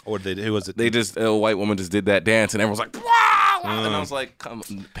last night. Or who was it? A white woman just did that dance, and everyone's like, wow! And I was like, come,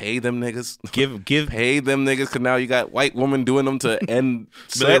 pay them niggas. give Pay them niggas, because now you got white woman doing them to end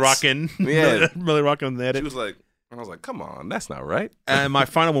Millie sets. Rockin'. Yeah. Millie Rockin' on the She edit. was like, I was like, come on, that's not right. And my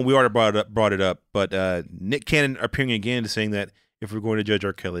final one, we already brought it up, but Nick Cannon appearing again saying that if we're going to judge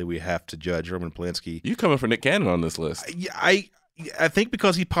R. Kelly, we have to judge Roman Polanski. You coming for Nick Cannon on this list? I think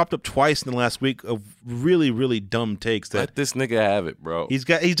because he popped up twice in the last week of really, really dumb takes that Let this nigga have it, bro. he's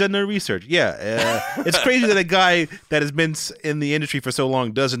done no research. Yeah, it's crazy that a guy that has been in the industry for so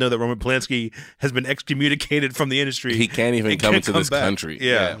long doesn't know that Roman Polanski has been excommunicated from the industry. He can't even and come can't into this back. country.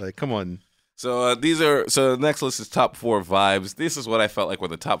 Yeah, like come on. So the next list is top 4 vibes. This is what I felt like were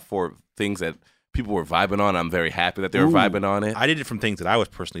the top 4 things that people were vibing on. I'm very happy that they were vibing on it. I did it from things that I was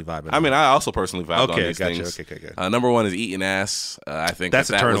personally vibing on. I mean, I also personally vibed on Okay, these gotcha. things. Okay. Number 1 is eating ass. I think That's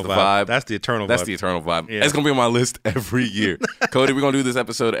that eternal was the vibe. That's the eternal That's vibe. the eternal vibe. Yeah. It's gonna be on my list every year. Cody, we're gonna do this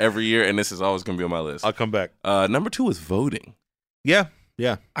episode every year, and this is always gonna be on my list. I'll come back. Number 2 is voting. Yeah.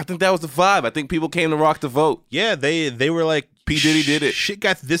 I think that was the vibe. I think people came to rock the vote. Yeah, they were like, P. Diddy did it. Shit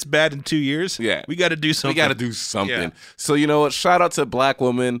got this bad in 2 years. Yeah. We got to do something. We got to do something. Yeah. So you know what? Shout out to Black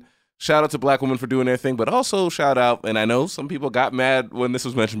women. Shout out to Black women for doing their thing, but also shout out, and I know some people got mad when this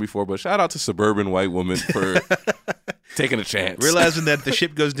was mentioned before, but shout out to suburban white women for taking a chance. Realizing that if the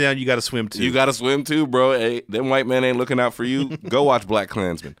ship goes down, you got to swim too. You got to swim too, bro. Hey, them white men ain't looking out for you. Go watch Black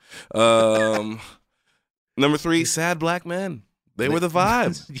Klansman. Number 3, sad black men. They were the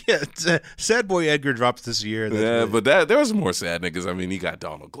vibes. Yeah, Sad Boy Edgar drops this year. That's Yeah, really- but there was some more sad niggas. I mean, you got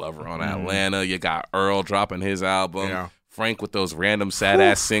Donald Glover on Atlanta. You got Earl dropping his album. Yeah. Frank with those random sad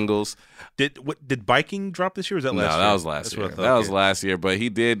ass singles. did Biking drop this year? Or was that last year? No, that was last That's year. what I thought. That was last year. But he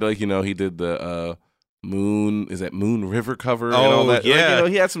did, like, he did the Moon. Is that Moon River cover? and all that. yeah.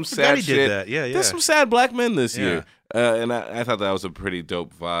 Like, he had some Forgot sad he shit. did that. Yeah. There's some sad black men this Yeah. year, and I thought that was a pretty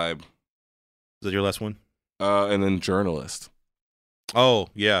dope vibe. Is that your last one? And then Journalist. Oh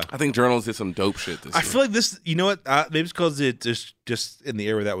yeah. I think Journalist did some dope shit this year. I feel like this. You know what? Maybe it's because it's just in the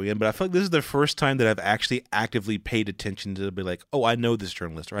era that we're in. But I feel like this is the first time that I've actually actively paid attention to be like, oh, I know this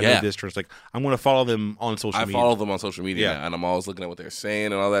journalist, or I know this journalist. Like, I'm going to follow them on social media. I follow them on social media now, and I'm always looking at what they're saying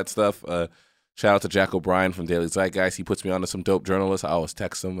and all that stuff. Shout out to Jack O'Brien from Daily Zeitgeist. He puts me on to some dope journalists. I always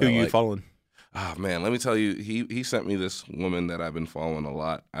text him. Who you following? Oh man, let me tell you, he sent me this woman that I've been following a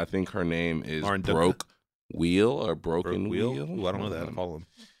lot. I think her name is Broke Wheel or Broken Wheel. Ooh, I don't know that. I follow him.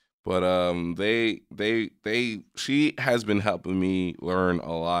 But she has been helping me learn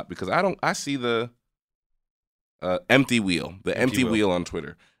a lot because I see the Empty Wheel, Empty Wheel on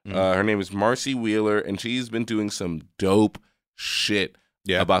Twitter. Mm-hmm. Her name is Marcy Wheeler, and she's been doing some dope shit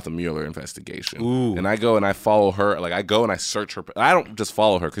about the Mueller investigation. Ooh. And I go and I follow her. Like, I go and I search her. I don't just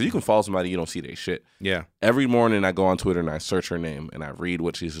follow her because you can follow somebody you don't see their shit. Yeah. Every morning I go on Twitter and I search her name and I read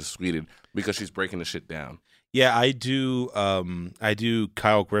what she's just tweeted because she's breaking the shit down. Yeah, I do. I do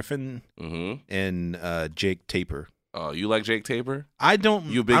Kyle Griffin Mm-hmm. and Jake Tapper. Oh, you like Jake Tapper? I don't.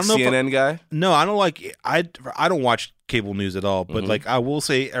 You a big I don't know if CNN guy? No, I don't like. I don't watch cable news at all. But Mhm. like, I will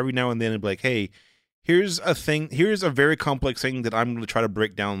say every now and then, it'd be like, hey, here's a thing. Here's a very complex thing that I'm going to try to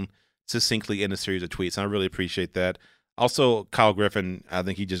break down succinctly in a series of tweets. And I really appreciate that. Also, Kyle Griffin, I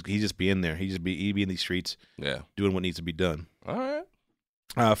think he just be in there. He be in these streets, Yeah. doing what needs to be done. All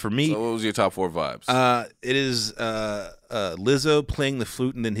right. For me, So what was your top 4 vibes? it is Lizzo playing the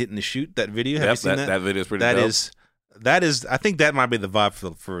flute and then hitting the chute. That video, have you seen that? That video is pretty That dope. that is. I think that might be the vibe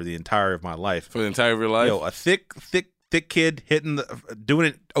for the entire of my life. For the entire of your life? Yo, a thick kid doing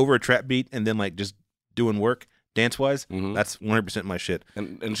it over a trap beat and then like just doing work dance wise. Mhm. That's 100% my shit.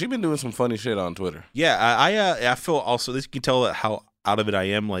 And she been doing some funny shit on Twitter. Yeah, I feel also this. You can tell how out of it I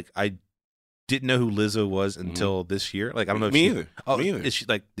am. Like I didn't know who Lizzo was until this year. Like I don't know. If Me she, either. Oh, Me either. Is she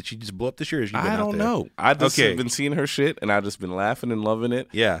like? Did she just blow up this year? Or has she been I out don't there? know. I just Okay. have been seeing her shit, and I've just been laughing and loving it.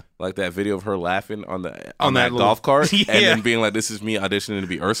 Yeah. Like that video of her laughing on that that little- golf cart, Yeah. and then being like, "This is me auditioning to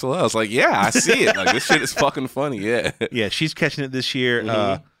be Ursula." I was like, "Yeah, I see it. Like this shit is fucking funny." Yeah, Yeah, she's catching it this year.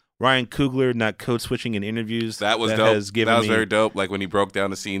 Ryan Coogler not code switching in interviews. that was dope. Has given That was me, very dope. Like when he broke down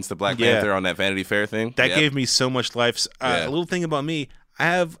the scenes to Black Yeah. Panther on that Vanity Fair thing. That Yep. gave me so much life. Yeah. A little thing about me, I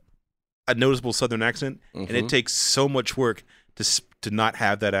have a noticeable Southern accent, and it takes so much work to not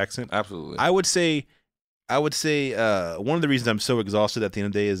have that accent. Absolutely. I would say one of the reasons I'm so exhausted at the end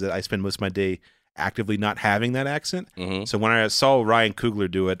of the day is that I spend most of my day actively not having that accent. Mm-hmm. So when I saw Ryan Coogler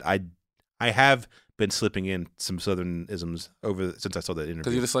do it, I have been slipping in some Southernisms since I saw that interview.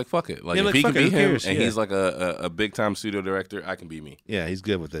 Because you're just like, fuck it. Like, Yeah, if like, he fuck can it, be who him cares? and Yeah. he's like a big time studio director, I can be me. Yeah, he's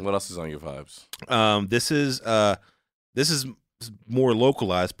good with it. What else is on your vibes? This is more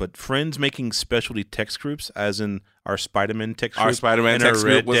localized, but Friends making specialty text groups, as in our Spider-Man text group. Our Spider-Man and text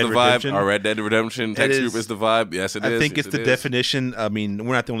our group Red was the Dead vibe. Redemption. Our Red Dead Redemption text group is the vibe. Yes, it is. I think Yes, it's the it is. definition. I mean,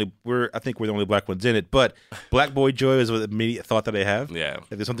 we're not the only. I think we're the only black ones in it. But Black Boy Joy is the immediate thought that I have. Yeah. Like,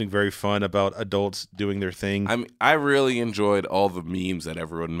 there's something very fun about adults doing their thing. I mean, I really enjoyed all the memes that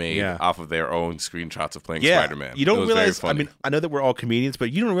everyone made Yeah. off of their own screenshots of playing yeah, Spider-Man. you don't It was very realize. I funny. mean, I know that we're all comedians,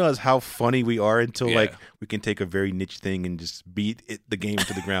 but you don't realize how funny we are until Yeah. like we can take a very niche thing and just beat the game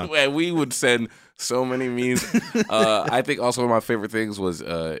to the ground. And we would send so many memes. I think also one of my favorite things was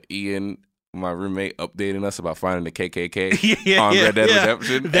Ian, my roommate, updating us about finding the KKK on Red Dead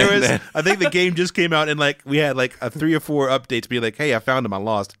Redemption. There And was, then- I think the game just came out, and like we had like 3 or 4 updates, being like, "Hey, I found them. I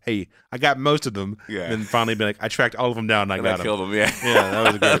lost. Hey, I got most of them." Yeah. And then finally, be like, "I tracked all of them down. And I and got I them." killed him. Yeah, Yeah, that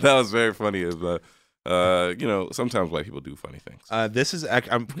was good. that was very funny. Sometimes white people do funny things. This is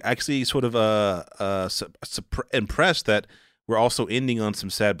I'm actually sort of impressed that we're also ending on some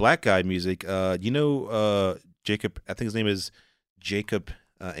sad black guy music. Jacob, I think his name is Jacob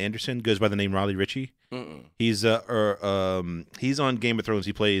Anderson, goes by the name Riley Ritchie. Mm-mm. He's on Game of Thrones.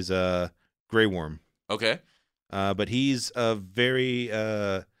 He plays Grey Worm. Okay. But he's a very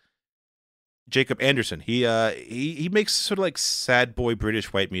Jacob Anderson. He makes sort of like sad boy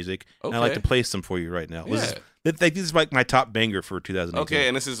British white music. And I'd like to Okay. play some for you right now. Yeah. This is like my top banger for 2018. Okay,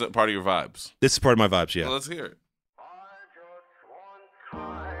 and this is a part of your vibes. This is part of my vibes. Yeah. Well, let's hear it.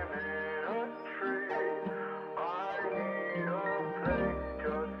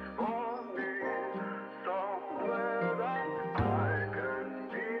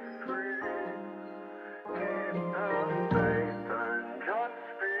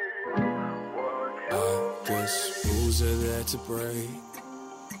 I guess rules are there to break.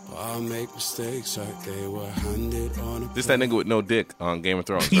 I make mistakes like they were handed on a This that nigga with no dick on Game of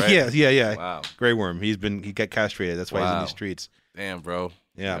Thrones, right? Yeah. Wow. Grey Worm. He got castrated. That's why he's in Wow. the streets. Damn, bro.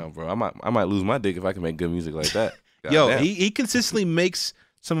 Yeah. You know, bro. I might lose my dick if I can make good music like that. Yo, Goddamn. he consistently makes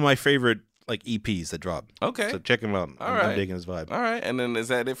some of my favorite like EPs that drop. Okay. So check him out. All I'm right. digging his vibe. All right, and then is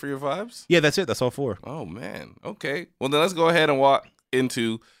that it for your vibes? Yeah, that's it. That's all 4. Oh man. Okay. Well, then let's go ahead and walk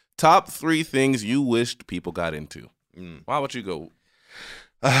into top 3 things you wished people got into. Why would you go?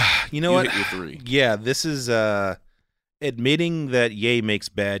 You know You what? hit your 3. Yeah, this is admitting that Ye makes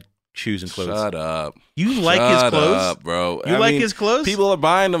bad shoes and clothes. Shut up. You like his Shut clothes? up, bro. You like his clothes? People are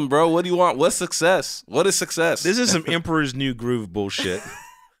buying them, bro. What do you want? What's success? What is success? This is some Emperor's New Groove bullshit.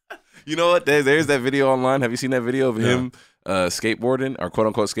 You know what? There's that video online. Have you seen that video of him skateboarding or quote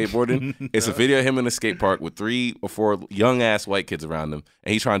unquote skateboarding? It's a video of him in a skate park with 3 or 4 young ass white kids around him,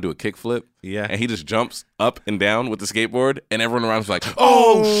 and he's trying to do a kickflip. Yeah. And he just jumps up and down with the skateboard, and everyone around is like,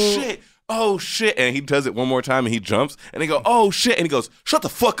 "Oh shit! Oh shit!" And he does it one more time, and he jumps, and they go, "Oh shit!" And he goes, "Shut the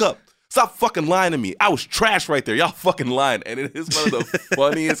fuck up! Stop fucking lying to me! I was trash right there. Y'all fucking lying." And it is one of the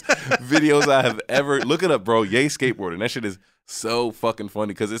funniest videos I have ever. Look it up, bro. Yay skateboarding. That shit is so fucking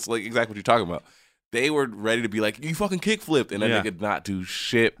funny because it's like exactly what you're talking about. They were ready to be like, "You fucking kick flipped," and that Yeah. nigga did not do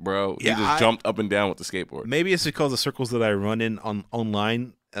shit, bro. Yeah, he just jumped up and down with the skateboard. Maybe it's because the circles that I run in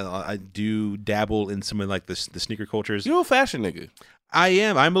online, I do dabble in some of like the sneaker cultures. You a fashion nigga. I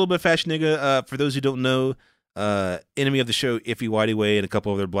am. I'm a little bit fashion nigga. For those who don't know, enemy of the show, Iffy Whitey Way, and a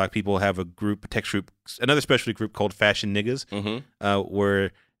couple of other black people have a text group, another specialty group called Fashion Niggas,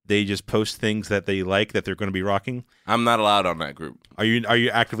 where they just post things that they like that they're going to be rocking. I'm not allowed on that group. Are you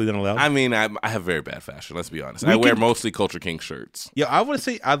actively not allowed? I mean, I have very bad fashion. Let's be honest. I wear mostly Culture King shirts. Yeah, I want to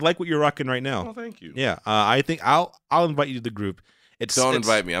say I like what you're rocking right now. Oh, thank you. Yeah, I think I'll invite you to the group. Don't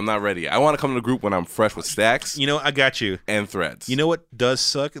invite me. I'm not ready. I want to come to the group when I'm fresh with stacks You know, I got you. and threads. You know what does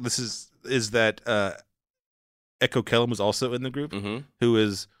suck? This is that Echo Kellum was also in the group, Mm-hmm. who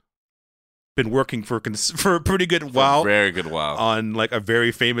is been working for a pretty good while. Very good while. On like a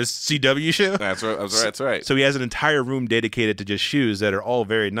very famous CW show. That's right. That's right. So he has an entire room dedicated to just shoes that are all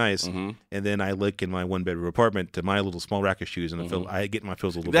very nice. Mm-hmm. And then I look in my 1-bedroom apartment to my little small rack of shoes, and I get my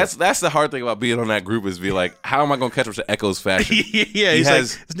feels a little That's the hard thing about being on that group is be like, how am I going to catch up to Echo's fashion? Yeah, he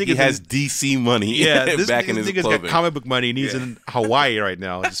has DC money. Yeah, back in his nigga's clothing. got comic book money, and he's in Hawaii right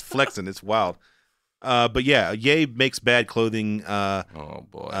now, just flexing. It's wild. But yeah, Ye makes bad clothing. Oh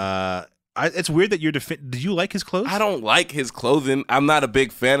boy. It's weird that you're Did you like his clothes? I don't like his clothing. I'm not a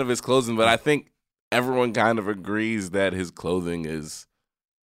big fan of his clothing, but I think everyone kind of agrees that his clothing is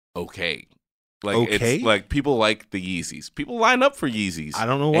okay. Like it's like people like the Yeezys. People line up for Yeezys. I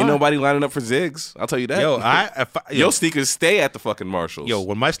don't know why. Ain't nobody lining up for Ziggs. I'll tell you that. Your sneakers stay at the fucking Marshalls. Yo,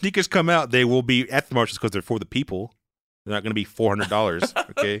 when my sneakers come out, they will be at the Marshalls because they're for the people. They're not going to be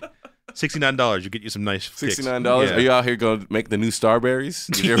 $400. Okay. $69, you get you some nice $69. Yeah. Are you out here going to make the new Starberries?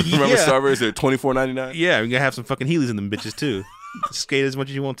 Did you ever remember Starberries? They're $24.99. Yeah, you're gonna have some fucking Heelys in them bitches too. Skate as much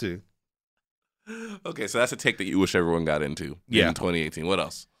as you want to. Okay, so that's a take that you wish everyone got into. In 2018. What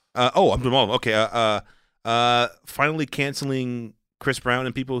else? I'm doing all of them. Okay. Finally canceling Chris Brown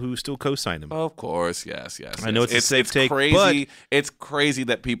and people who still co-signed him. Of course, yes. I know it's a safe take, crazy. But it's crazy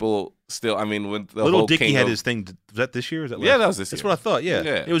that people still. I mean, when the Little whole Dicky had his thing. Was that this year? Or was that last? Yeah, that was this year. That's what I thought. Yeah,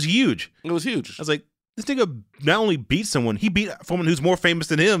 it was huge. It was huge. I was like, this nigga not only beat someone, he beat someone who's more famous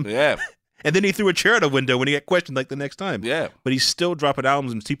than him. Yeah. And then he threw a chair out a window when he got questioned like the next time. Yeah. But he's still dropping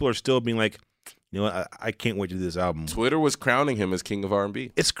albums, and people are still being like, you know what? I can't wait to do this album. Twitter was crowning him as king of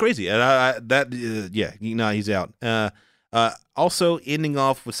R&B. It's crazy. And he's out. Also, ending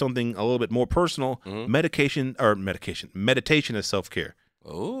off with something a little bit more personal, meditation as self-care.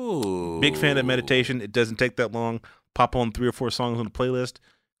 Oh. Big fan of meditation. It doesn't take that long. Pop on 3 or 4 songs on the playlist,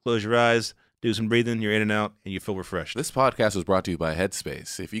 close your eyes, do some breathing, you're in and out, and you feel refreshed. This podcast was brought to you by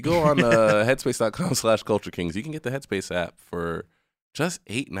Headspace. If you go on headspace.com/culturekings, you can get the Headspace app for just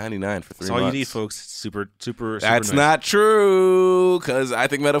 $8.99 for 3 months. That's all you need, folks. Super That's nice. not true, because I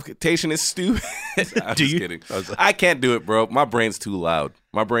think meditation is stupid. I'm just kidding. I can't do it, bro. My brain's too loud.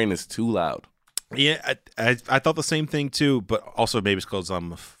 My brain is too loud. Yeah, I thought the same thing too, but also maybe it's because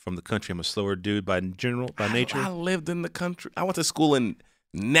I'm from the country. I'm a slower dude by nature. I lived in the country. I went to school in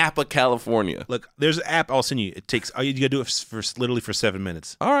Napa, California. Look, there's an app I'll send you. It takes you gotta do it for literally for 7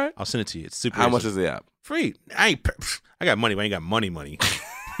 minutes. All right, I'll send it to you. It's super. How much is the app? Free. I got money, but I ain't got money. What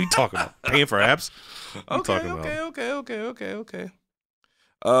you talking about? Paying for apps? Okay.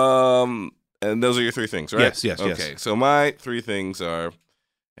 And those are your 3 things, right? Yes. Okay, so my 3 things are,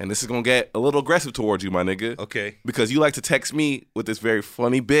 and this is gonna get a little aggressive towards you, my nigga. Okay. Because you like to text me with this very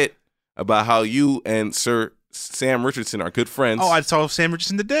funny bit about how you and Sir Sam Richardson are good friends. Oh, I saw Sam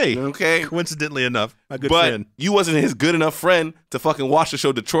Richardson today. Okay. Coincidentally enough, my good friend. But you wasn't his good enough friend to fucking watch the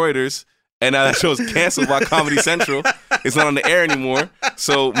show Detroiters, and now that show's canceled by Comedy Central. It's not on the air anymore.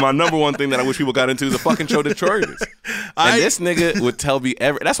 So my number one thing that I wish people got into is the fucking show Detroiters. And this nigga would tell me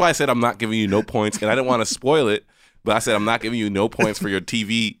that's why I said I'm not giving you no points, and I didn't want to spoil it. But I said, I'm not giving you no points for your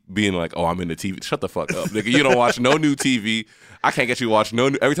TV being like, oh, I'm into TV. Shut the fuck up, nigga. You don't watch no new TV. I can't get you to watch no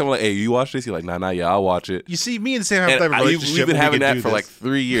new. Every time I'm like, hey, you watch this? You're like, nah, yeah, I'll watch it. You see, me and Sam have that relationship. We've been having that for like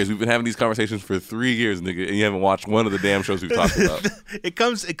 3 years. We've been having these conversations for 3 years, nigga, and you haven't watched one of the damn shows we've talked about. It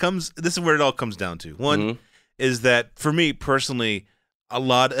comes. This is where it all comes down to. One is that for me personally, a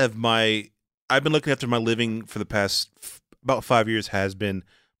lot of I've been looking after my living for the past about 5 years has been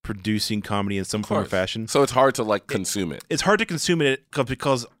producing comedy in some form or fashion. So it's hard to like consume it. It's hard to consume it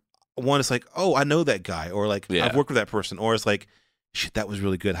because one, it's like, oh, I know that guy, or like I've worked with that person, or it's like, shit, that was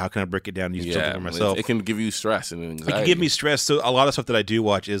really good. How can I break it down and use something for myself? It can give you stress and anxiety. It can give me stress. So a lot of stuff that I do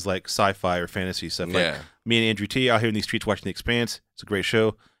watch is like sci-fi or fantasy stuff. Like me and Andrew T out here in these streets watching The Expanse. It's a great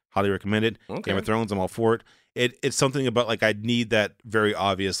show. Highly recommend it. Okay. Game of Thrones, I'm all for it. It's something about like I need that very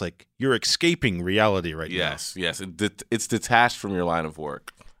obvious, like you're escaping reality right now. Yes. It's detached from your line of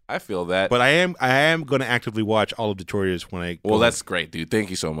work. I feel that. But I am going to actively watch all of Detroiters when I go. Well, that's great, dude. Thank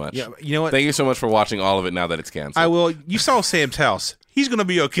you so much. Yeah, you know what? Thank you so much for watching all of it now that it's canceled. I will. You saw Sam's house. He's going to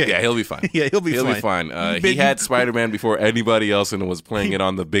be okay. Yeah, he'll be fine. He'll be fine. He had Spider-Man before anybody else and was playing it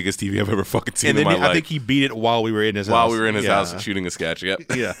on the biggest TV I've ever fucking seen in my life. I think he beat it while we were in his house. While we were in his house shooting a sketch. Yep.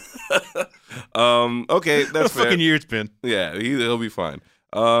 Yeah. Okay, that's what a fair. fucking year it's been. Yeah, he'll be fine.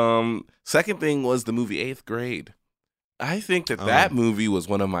 Second thing was the movie 8th Grade. I think that movie was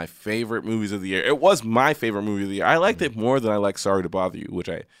one of my favorite movies of the year. It was my favorite movie of the year. I liked it more than I like Sorry to Bother You, which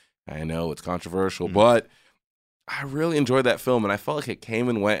I know it's controversial, but I really enjoyed that film, and I felt like it came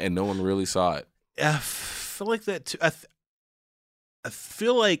and went, and no one really saw it. I feel like that too. I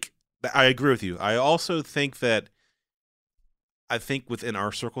feel like I agree with you. I also think that within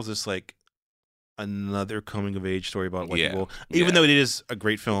our circles, it's like another coming of age story about white Yeah. people. Even though it is a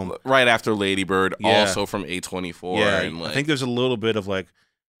great film. Right after Lady Bird, Yeah. also from A24. Yeah, and like, I think there's a little bit of like,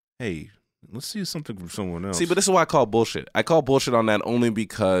 hey, let's see something from someone else. see, but this is why I call bullshit. I call bullshit on that only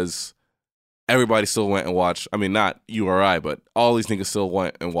because everybody still went and watched. I mean, not you or I, but all these niggas still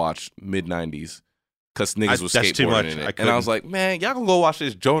went and watched mid-90s because niggas was that's too much. skateboarding in it. I And I was like, man, y'all gonna go watch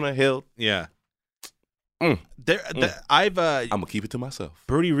this Jonah Hill. yeah. Mm. I'm gonna keep it to myself.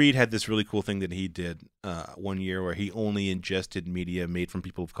 Brody Reed had this really cool thing that he did one year where he only ingested media made from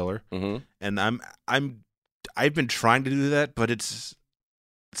people of color, and I've been trying to do that, but it's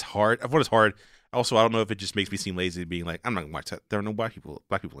hard. What is hard? Also, I don't know if it just makes me seem lazy, being like, I'm not gonna watch that. There are no black people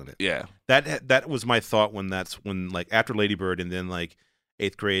in it. Yeah. That was my thought when like after Lady Bird and then like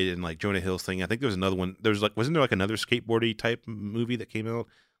 8th grade and like Jonah Hill's thing. I think there was another one. There was like, wasn't there like another skateboardy type movie that came out?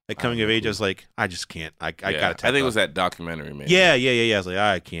 Like coming of age, I was like, I just can't. I gotta. I think it was that documentary, man. Yeah. I was like,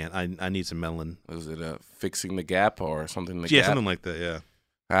 I can't. I need some melon. Was it Fixing the Gap or something? Yeah, something like that. Yeah.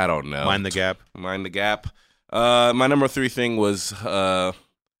 I don't know. Mind the Gap. Mind the Gap. My number 3 thing was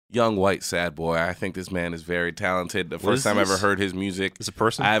Young White Sad Boy. I think this man is very talented. The first time I ever heard his music. Is a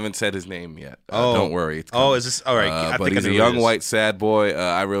person? I haven't said his name yet. Oh, don't worry. It's is this all right? but he's a young white sad boy.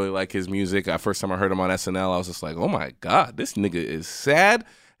 I really like his music. First time I heard him on SNL, I was just like, oh my God, this nigga is sad.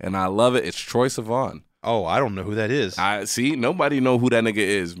 And I love it. It's Troye Sivan. Oh, I don't know who that is. I see. Nobody know who that nigga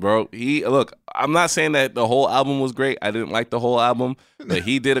is, bro. Look. I'm not saying that the whole album was great. I didn't like the whole album, but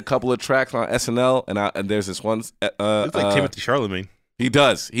he did a couple of tracks on SNL, and there's this one. Looks like Timothy Chalamet. He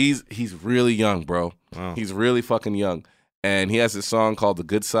does. He's really young, bro. Wow. He's really fucking young, and he has this song called "The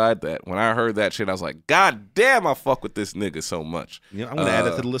Good Side." That when I heard that shit, I was like, God damn, I fuck with this nigga so much. Yeah, I'm gonna add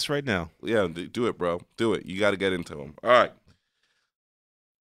that to the list right now. Yeah, do it, bro. Do it. You got to get into him. All right.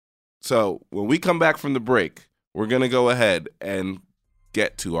 So when we come back from the break, we're going to go ahead and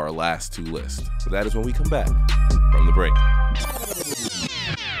get to our last 2 lists. So that is when we come back from the break.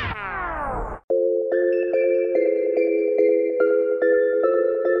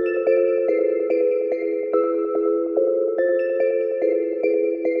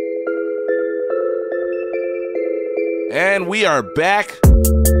 And we are back.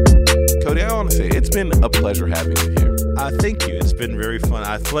 Cody, I want to say it's been a pleasure having you here. Thank you. It's been very fun.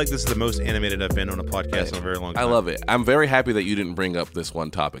 I feel like this is the most animated I've been on a podcast in a very long time. I love it. I'm very happy that you didn't bring up this one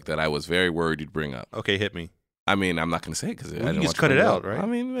topic that I was very worried you'd bring up. Okay, hit me. I mean, I'm not going to say it because I didn't just cut it out, right? I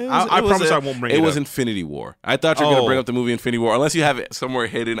mean, I promise I won't bring it up. It was Infinity War. I thought you were going to bring up the movie Infinity War, unless you have it somewhere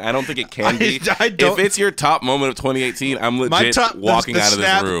hidden. I don't think it can be. I don't. If it's your top moment of 2018, I'm legit walking out of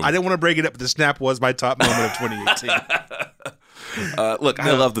this room. I didn't want to break it up, but the snap was my top moment of 2018. Look,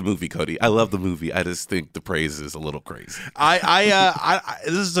 I love the movie, Cody. I love the movie. I just think the praise is a little crazy.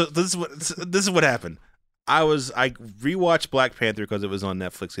 This is what happened. I rewatched Black Panther because it was on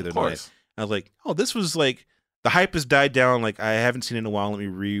Netflix the other night. I was like, oh, this was like the hype has died down. Like I haven't seen it in a while. Let me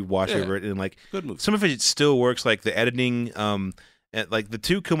rewatch it. And like good movie. Some of it still works. Like the editing, and like the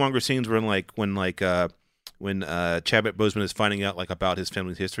 2 Killmonger scenes were in when Chadwick Boseman is finding out like about his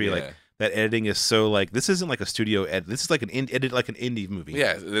family's history. Yeah. Like that editing is so like this isn't like a studio edit. This is like an edit like an indie movie.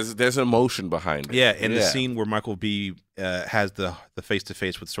 Yeah, there's emotion behind it. Yeah, and the scene where Michael B has the face to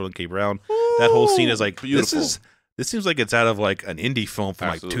face with Sterling K. Brown, that whole scene is like beautiful. This seems like it's out of like an indie film from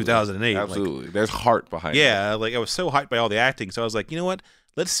like 2008. Absolutely, there's heart behind it. Yeah, like I was so hyped by all the acting, so I was like, you know what?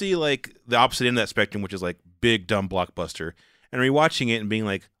 Let's see like the opposite end of that spectrum, which is like big dumb blockbuster, and rewatching it and being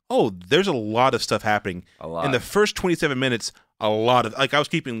like, oh, there's a lot of stuff happening. A lot. In the first 27 minutes. A lot of like I was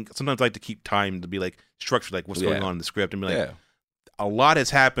sometimes I like to keep time to be like structured, like what's going on in the script, and be like, a lot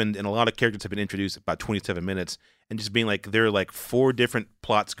has happened, and a lot of characters have been introduced about 27 minutes, and just being like there are like 4 different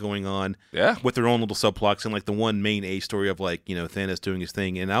plots going on, with their own little subplots, and like the one main A story of like Thanos doing his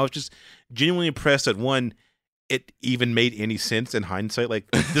thing, and I was just genuinely impressed that it even made any sense in hindsight. Like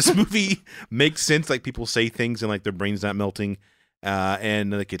this movie makes sense, like people say things and like their brains not melting,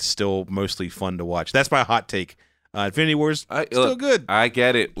 and like it's still mostly fun to watch. That's my hot take. Infinity War's still good. I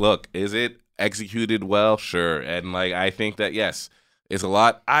get it. Look, is it executed well? Sure. And like I think that yes, it's a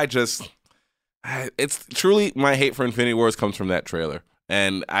lot. It's truly my hate for Infinity Wars comes from that trailer.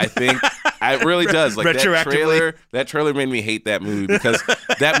 And I think it really does. Like that trailer made me hate that movie because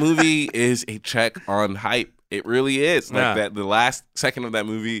that movie is a check on hype. It really is. Like that the last second of that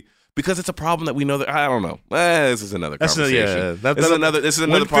movie, because it's a problem that we know that I don't know. This is another conversation. This is another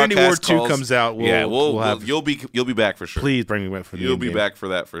when podcast. Infinity War 2 comes out, we'll have, you'll be back for sure. Please bring me back for the You'll be back for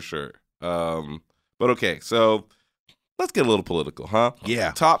that for sure. But okay, so let's get a little political, huh?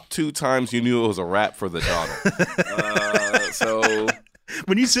 Yeah. Top 2 times you knew it was a wrap for the Donald.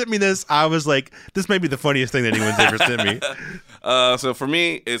 When you sent me this, I was like, this may be the funniest thing that anyone's ever sent me. So for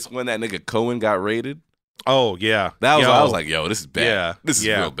me, it's when that nigga Cohen got raided. Oh yeah, That was I was like, yo, this is bad. Yeah, This is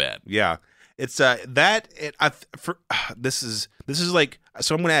real bad. Yeah, it's this is like,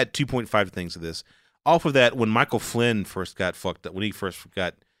 so I'm gonna add 2.5 things to this. Off of that, when Michael Flynn first got fucked up, when he first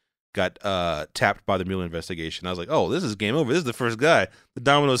got tapped by the Mueller investigation, I was like, oh, this is game over. This is the first guy. The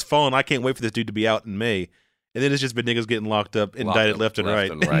domino's fallen. I can't wait for this dude to be out in May. And then it's just been niggas getting locked up, indicted left and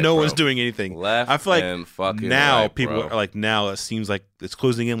right. And no one's doing anything. Left I feel like and fucking now right, people bro. are like, now it seems like it's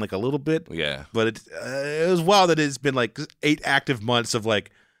closing in like a little bit. Yeah. But it was wild that it's been like 8 active months of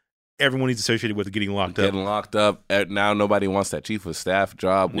like everyone he's associated with getting locked up. Getting locked up. Now nobody wants that chief of staff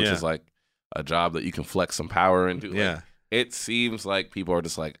job, which Yeah. is like a job that you can flex some power into. Like, Yeah. it seems like people are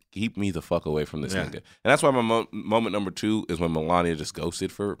just like, keep me the fuck away from this Yeah. nigga. And that's why my moment number 2 is when Melania just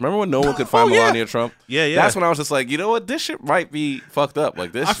ghosted for. Remember when no one could find Melania Trump? Yeah, yeah. That's when I was just like, you know what? This shit might be fucked up.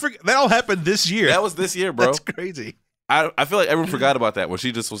 Like this. I forget that all happened this year. That was this year, bro. That's crazy. I feel like everyone forgot about that when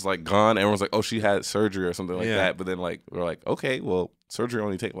she just was like gone. Everyone's like, oh, she had surgery or something like Yeah. that. But then like we're like, okay, well, surgery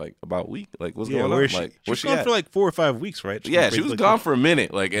only take like about a week. Like what's Yeah, going where on? she, Like she was where's she gone at? for like 4 or 5 weeks, right? Yeah, she was gone for a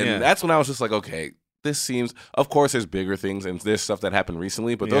minute. Like, and Yeah. that's when I was just like, okay, this seems. Of course, there's bigger things and there's stuff that happened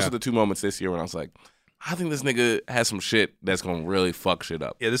recently, but those Yeah. are the 2 moments this year when I was like, I think this nigga has some shit that's gonna really fuck shit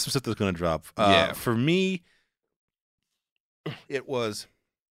up. Yeah, this is stuff that's going to drop. Yeah. For me, it was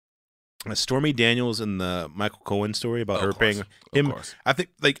Stormy Daniels and the Michael Cohen story about her paying him. Of course. I think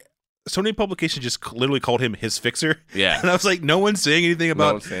like so many publications just literally called him his fixer. Yeah. And I was like, no one's saying anything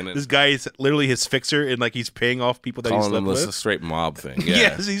about one's saying it. this guy is literally his fixer and like he's paying off people that he Calling slept them with. this a straight mob thing. Yeah.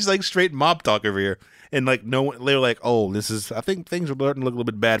 Yes, he's like straight mob talk over here. And like no one, they're like, oh, this is. I think things are starting to look a little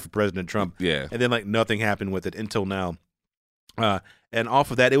bit bad for President Trump. Yeah. And then like nothing happened with it until now. And off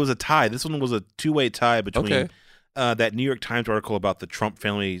of that, it was a tie. This one was a 2-way tie between Okay. that New York Times article about the Trump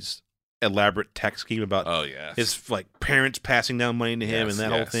family's elaborate tax scheme about Oh yeah. his like parents passing down money to him and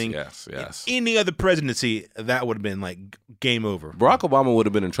that whole thing. Yes. Yes. Any other presidency, that would have been like game over. Barack Obama would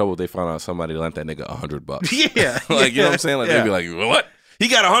have been in trouble if they found out somebody lent that nigga $100. Yeah, Like, you know what I'm saying? Like, they'd be like, what? He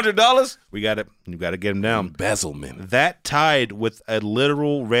got $100? we got it. You got to get him down. Embezzlement. That tied with a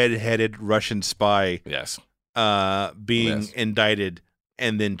literal red-headed Russian spy Yes. being Yes. indicted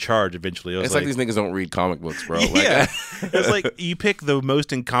and then charged eventually. It was It's like these niggas don't read comic books, bro. Yeah, Like, it's like you pick the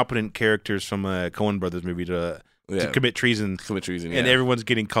most incompetent characters from a Coen Brothers movie to commit treason, commit treason, and yeah. everyone's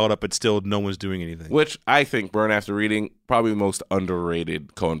getting caught up, but still no one's doing anything. Which I think, Burn After Reading, probably the most underrated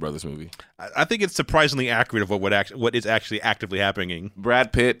Coen Brothers movie. I think it's surprisingly accurate of what is actually actively happening.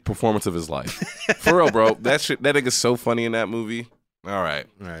 Brad Pitt, performance of his life. For real, bro. That nigga's so funny in that movie. All right.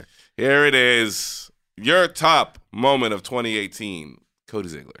 All right. Here it is. Your top moment of 2018. Cody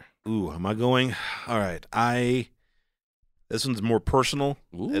Ziegler. Ooh, am I going? All right. This one's more personal.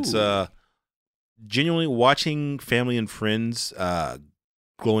 Ooh. It's genuinely watching family and friends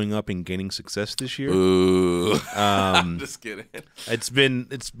growing up and gaining success this year. Ooh. I'm just kidding. It's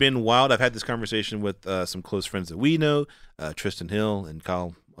been wild. I've had this conversation with some close friends that we know, Tristan Hill and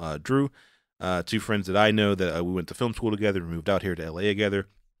Kyle Drew, 2 friends that I know that we went to film school together and moved out here to LA together,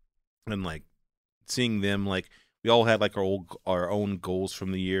 and like seeing them, like we all had like our own goals for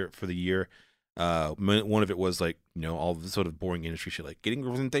the year. One of it was like, you know, all the sort of boring industry shit, like getting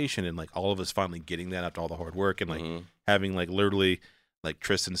representation, and like all of us finally getting that after all the hard work, and like having like literally. Like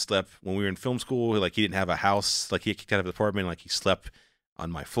Tristan slept when we were in film school. Like he didn't have a house. Like he kicked out of the apartment. Like he slept on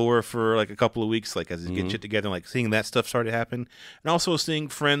my floor for like a couple of weeks. Like as he's getting shit together. Like seeing that stuff start to happen, and also seeing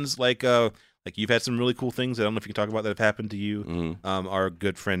friends like you've had some really cool things. I don't know if you can talk about that have happened to you. Our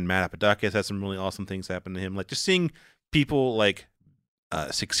good friend Matt Apodakas had some really awesome things happen to him. Like just seeing people like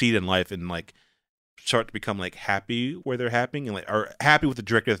succeed in life and like start to become like happy where they're happy and like are happy with the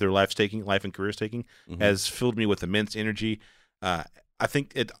direction that their life and career is taking has filled me with immense energy. I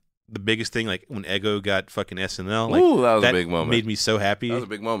think the biggest thing, like when Ego got fucking SNL, like Ooh, that was a big moment. Made me so happy. That was a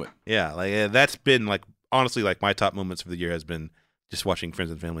big moment. Yeah, like that's been like honestly like my top moments of the year has been just watching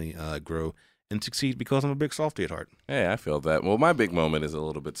friends and family grow and succeed because I'm a big softie at heart. Hey, I feel that. Well, my big moment is a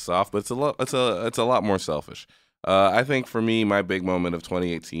little bit soft, but it's a lot more selfish. I think for me, my big moment of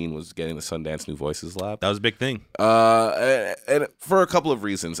 2018 was getting the Sundance New Voices Lab. That was a big thing. And for a couple of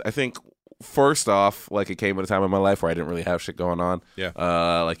reasons. I think first off, like it came at a time in my life where I didn't really have shit going on. Yeah.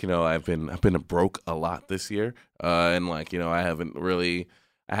 Like, you know, I've been broke a lot this year. And like, you know, I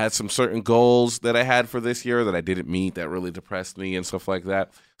had some certain goals that I had for this year that I didn't meet that really depressed me and stuff like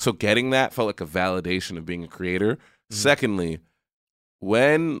that. So getting that felt like a validation of being a creator. Secondly,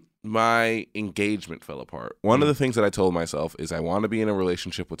 when my engagement fell apart, one of the things that I told myself is I want to be in a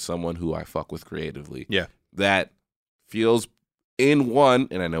relationship with someone who I fuck with creatively. Yeah. That feels in one,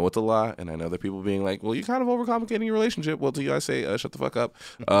 and I know it's a lot, and I know that people being like, well, you're kind of overcomplicating your relationship. Well, to you, I say, shut the fuck up.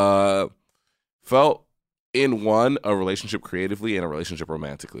 Felt in one, a relationship creatively and a relationship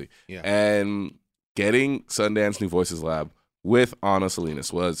romantically. Yeah. And getting Sundance New Voices Lab with Anna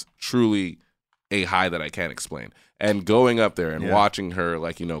Salinas was truly a high that I can't explain. And going up there and watching her,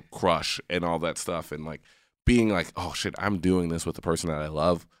 like, you know, crush and all that stuff, and like being like, oh shit, I'm doing this with the person that I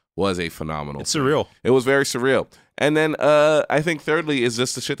love, was a phenomenal It's thing. surreal. It was very surreal. And then I think thirdly is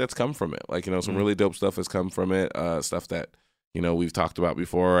just the shit that's come from it. Like, you know, some really dope stuff has come from it, stuff that, you know, we've talked about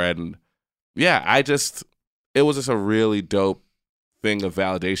before. And yeah, it was just a really dope thing of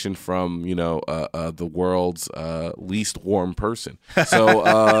validation from, you know, the world's least warm person. So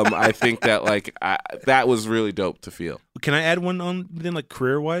I think that, like, that was really dope to feel. Can I add one on then, like,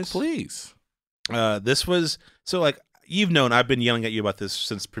 career-wise? Please. This was, so, like, you've known, I've been yelling at you about this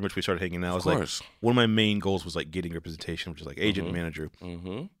since pretty much we started hanging out. I was like, one of my main goals was, like, getting representation, which is, like, agent and manager.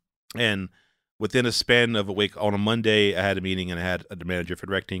 Mm-hmm. And within a span of a week, on a Monday, I had a meeting and I had a manager for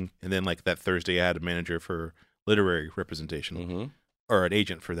directing. And then, like, that Thursday, I had a manager for literary representation. Mm-hmm. Or an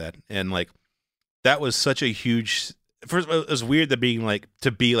agent for that. And like that was such a huge, first it was weird to be like,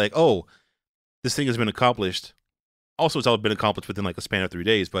 oh, this thing has been accomplished. Also, it's all been accomplished within like a span of 3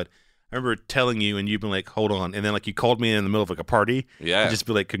 days. But I remember telling you and you've been like, hold on. And then like you called me in the middle of like a party. Yeah. And just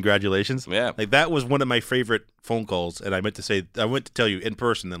be like, congratulations. Yeah. Like that was one of my favorite phone calls. And I went to tell you in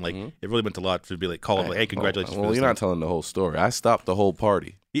person. And like it really meant a lot to be like called like, hey, congratulations. Well, you're not telling the whole story. I stopped the whole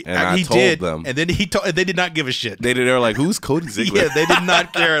party. And I he told did, them. and then they did not give a shit. They were like, who's Cody Ziegler? Yeah, they did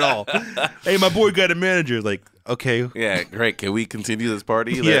not care at all. Hey, my boy got a manager. Like, okay. Yeah, great. Can we continue this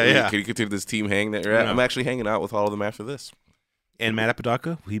party? Yeah. Can you continue this team hang that you're at? Yeah. I'm actually hanging out with all of them after this. And Matt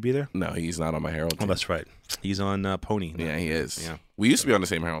Apodaca, will he be there? No, he's not on my Herald team. Oh, that's right. He's on Pony. Yeah, he is. Yeah. We used to be on the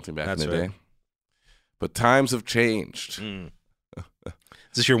same Herald team back That's in the right. day. But times have changed.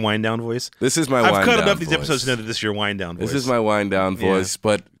 Is this your wind down voice? This is my wind down I've cut enough voice. these episodes to know that this is your wind down voice. This is my wind down voice.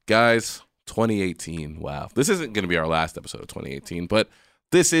 But guys, 2018, wow. This isn't going to be our last episode of 2018, but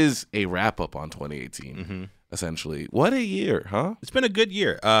this is a wrap up on 2018, essentially. What a year, huh? It's been a good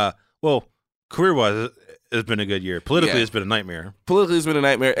year. Well, career-wise, it's been a good year. Politically, it's been a nightmare. Politically, it's been a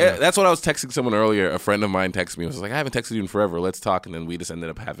nightmare. That's what I was texting someone earlier. A friend of mine texted me. I was like, I haven't texted you in forever. Let's talk. And then we just ended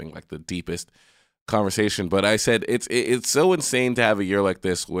up having like the deepest conversation. But I said, it's so insane to have a year like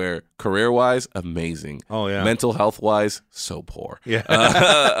this where career-wise, amazing. Oh, yeah. Mental health-wise, so poor.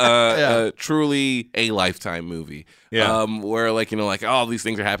 Yeah. Truly a Lifetime movie. Yeah. Where like, you know, like all these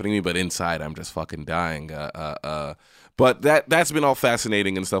things are happening to me, but inside I'm just fucking dying. But that's been all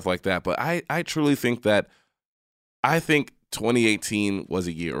fascinating and stuff like that. But I truly think that I think 2018 was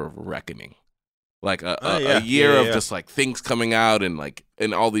a year of reckoning. Like a year of just like things coming out and like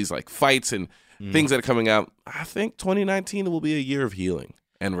and all these like fights and things that are coming out. I think 2019 will be a year of healing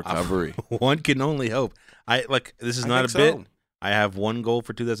and recovery. One can only hope. This is not a bit. I have one goal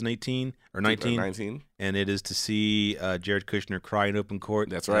for 2018 or 19, and it is to see Jared Kushner cry in open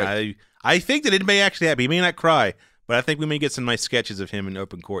court. That's right. I think that it may actually happen. He may not cry, but I think we may get some nice sketches of him in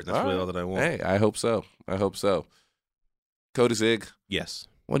open court. That's really all that I want. Hey, I hope so. Cody Zig, Yes.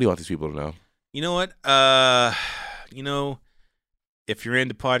 what do you want these people to know? You know what? If you're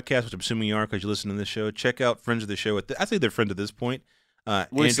into podcasts, which I'm assuming you are because you listen to this show, check out Friends of the Show. I think they're friends at this point.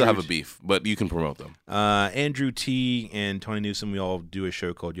 We still have a beef, but you can promote them. Andrew T. and Tony Newsom, we all do a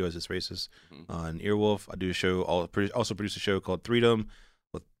show called Yo, Is This Racist? On Earwolf. I do a show, also produce a show called Freedom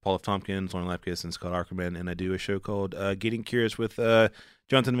with Paul F. Tompkins, Lauren Lapkus, and Scott Ackerman. And I do a show called Getting Curious with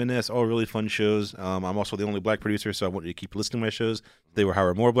Jonathan Van Ness. All really fun shows. I'm also the only black producer, so I want you to keep listening to my shows. They will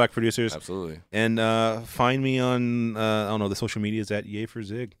hire more black producers. Absolutely. And find me on, I don't know, the social medias at Yay for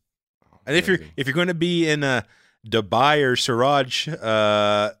Zig. And if you're going to be in Dubai or Siraj,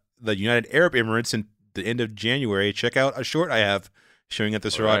 the United Arab Emirates, in the end of January, check out a short I have showing at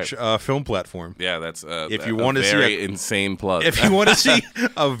the Siraj film platform. Yeah, that's if you want to see very insane plug. If you want to see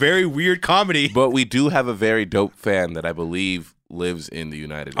a very weird comedy, but we do have a very dope fan that I believe lives in the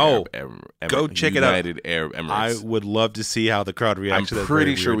United Arab Emirates. Go check it out. United Arab Emirates. I would love to see how the crowd reacts to that. I'm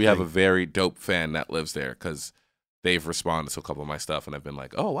pretty sure we have a very dope fan that lives there because they've responded to a couple of my stuff and I've been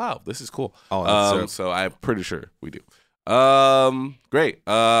like, oh wow, this is cool. So I'm pretty sure we do. Great.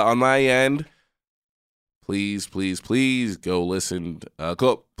 On my end, please go listen.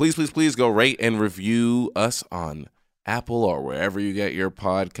 Please go rate and review us on Apple or wherever you get your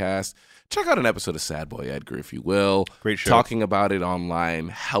podcast. Check out an episode of Sad Boy Edgar, if you will. Great show. Talking about it online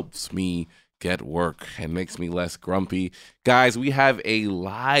helps me get work and makes me less grumpy. Guys, we have a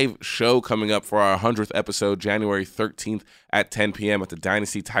live show coming up for our 100th episode, January 13th at 10 p.m. at the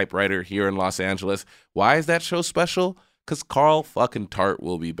Dynasty Typewriter here in Los Angeles. Why is that show special? because Carl fucking Tart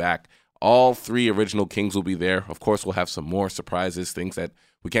will be back. All 3 original Kings will be there. Of course, we'll have some more surprises, things that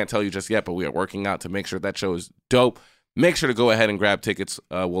we can't tell you just yet, but we are working out to make sure that show is dope. Make sure to go ahead and grab tickets.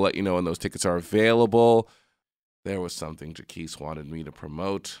 We'll let you know when those tickets are available. There was something Jaquise wanted me to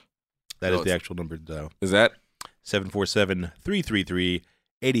promote. That is the actual number, though. Is that?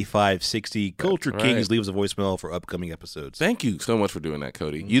 747-333-8560. Culture right. Kings leaves a voicemail for upcoming episodes. Thank you so much for doing that,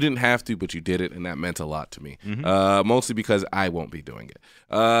 Cody. You didn't have to, but you did it, and that meant a lot to me. Mm-hmm. Mostly because I won't be doing it.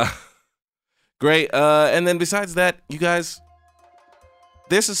 Great. And then besides that, you guys,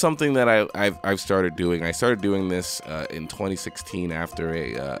 this is something that I've started doing. I started doing this in 2016 after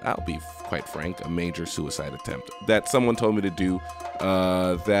I'll be quite frank, a major suicide attempt that someone told me to do.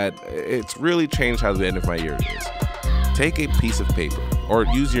 That it's really changed how the end of my year is. Take a piece of paper or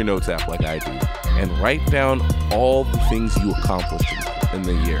use your notes app like I do and write down all the things you accomplished in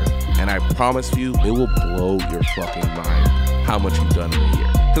the year. And I promise you, it will blow your fucking mind how much you've done in a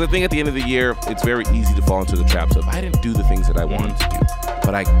year. Because I think at the end of the year, it's very easy to fall into the traps of I didn't do the things that I wanted to do.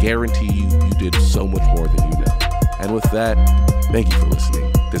 But I guarantee you, you did so much more than you know. And with that, thank you for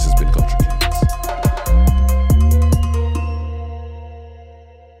listening. This has been Culture King.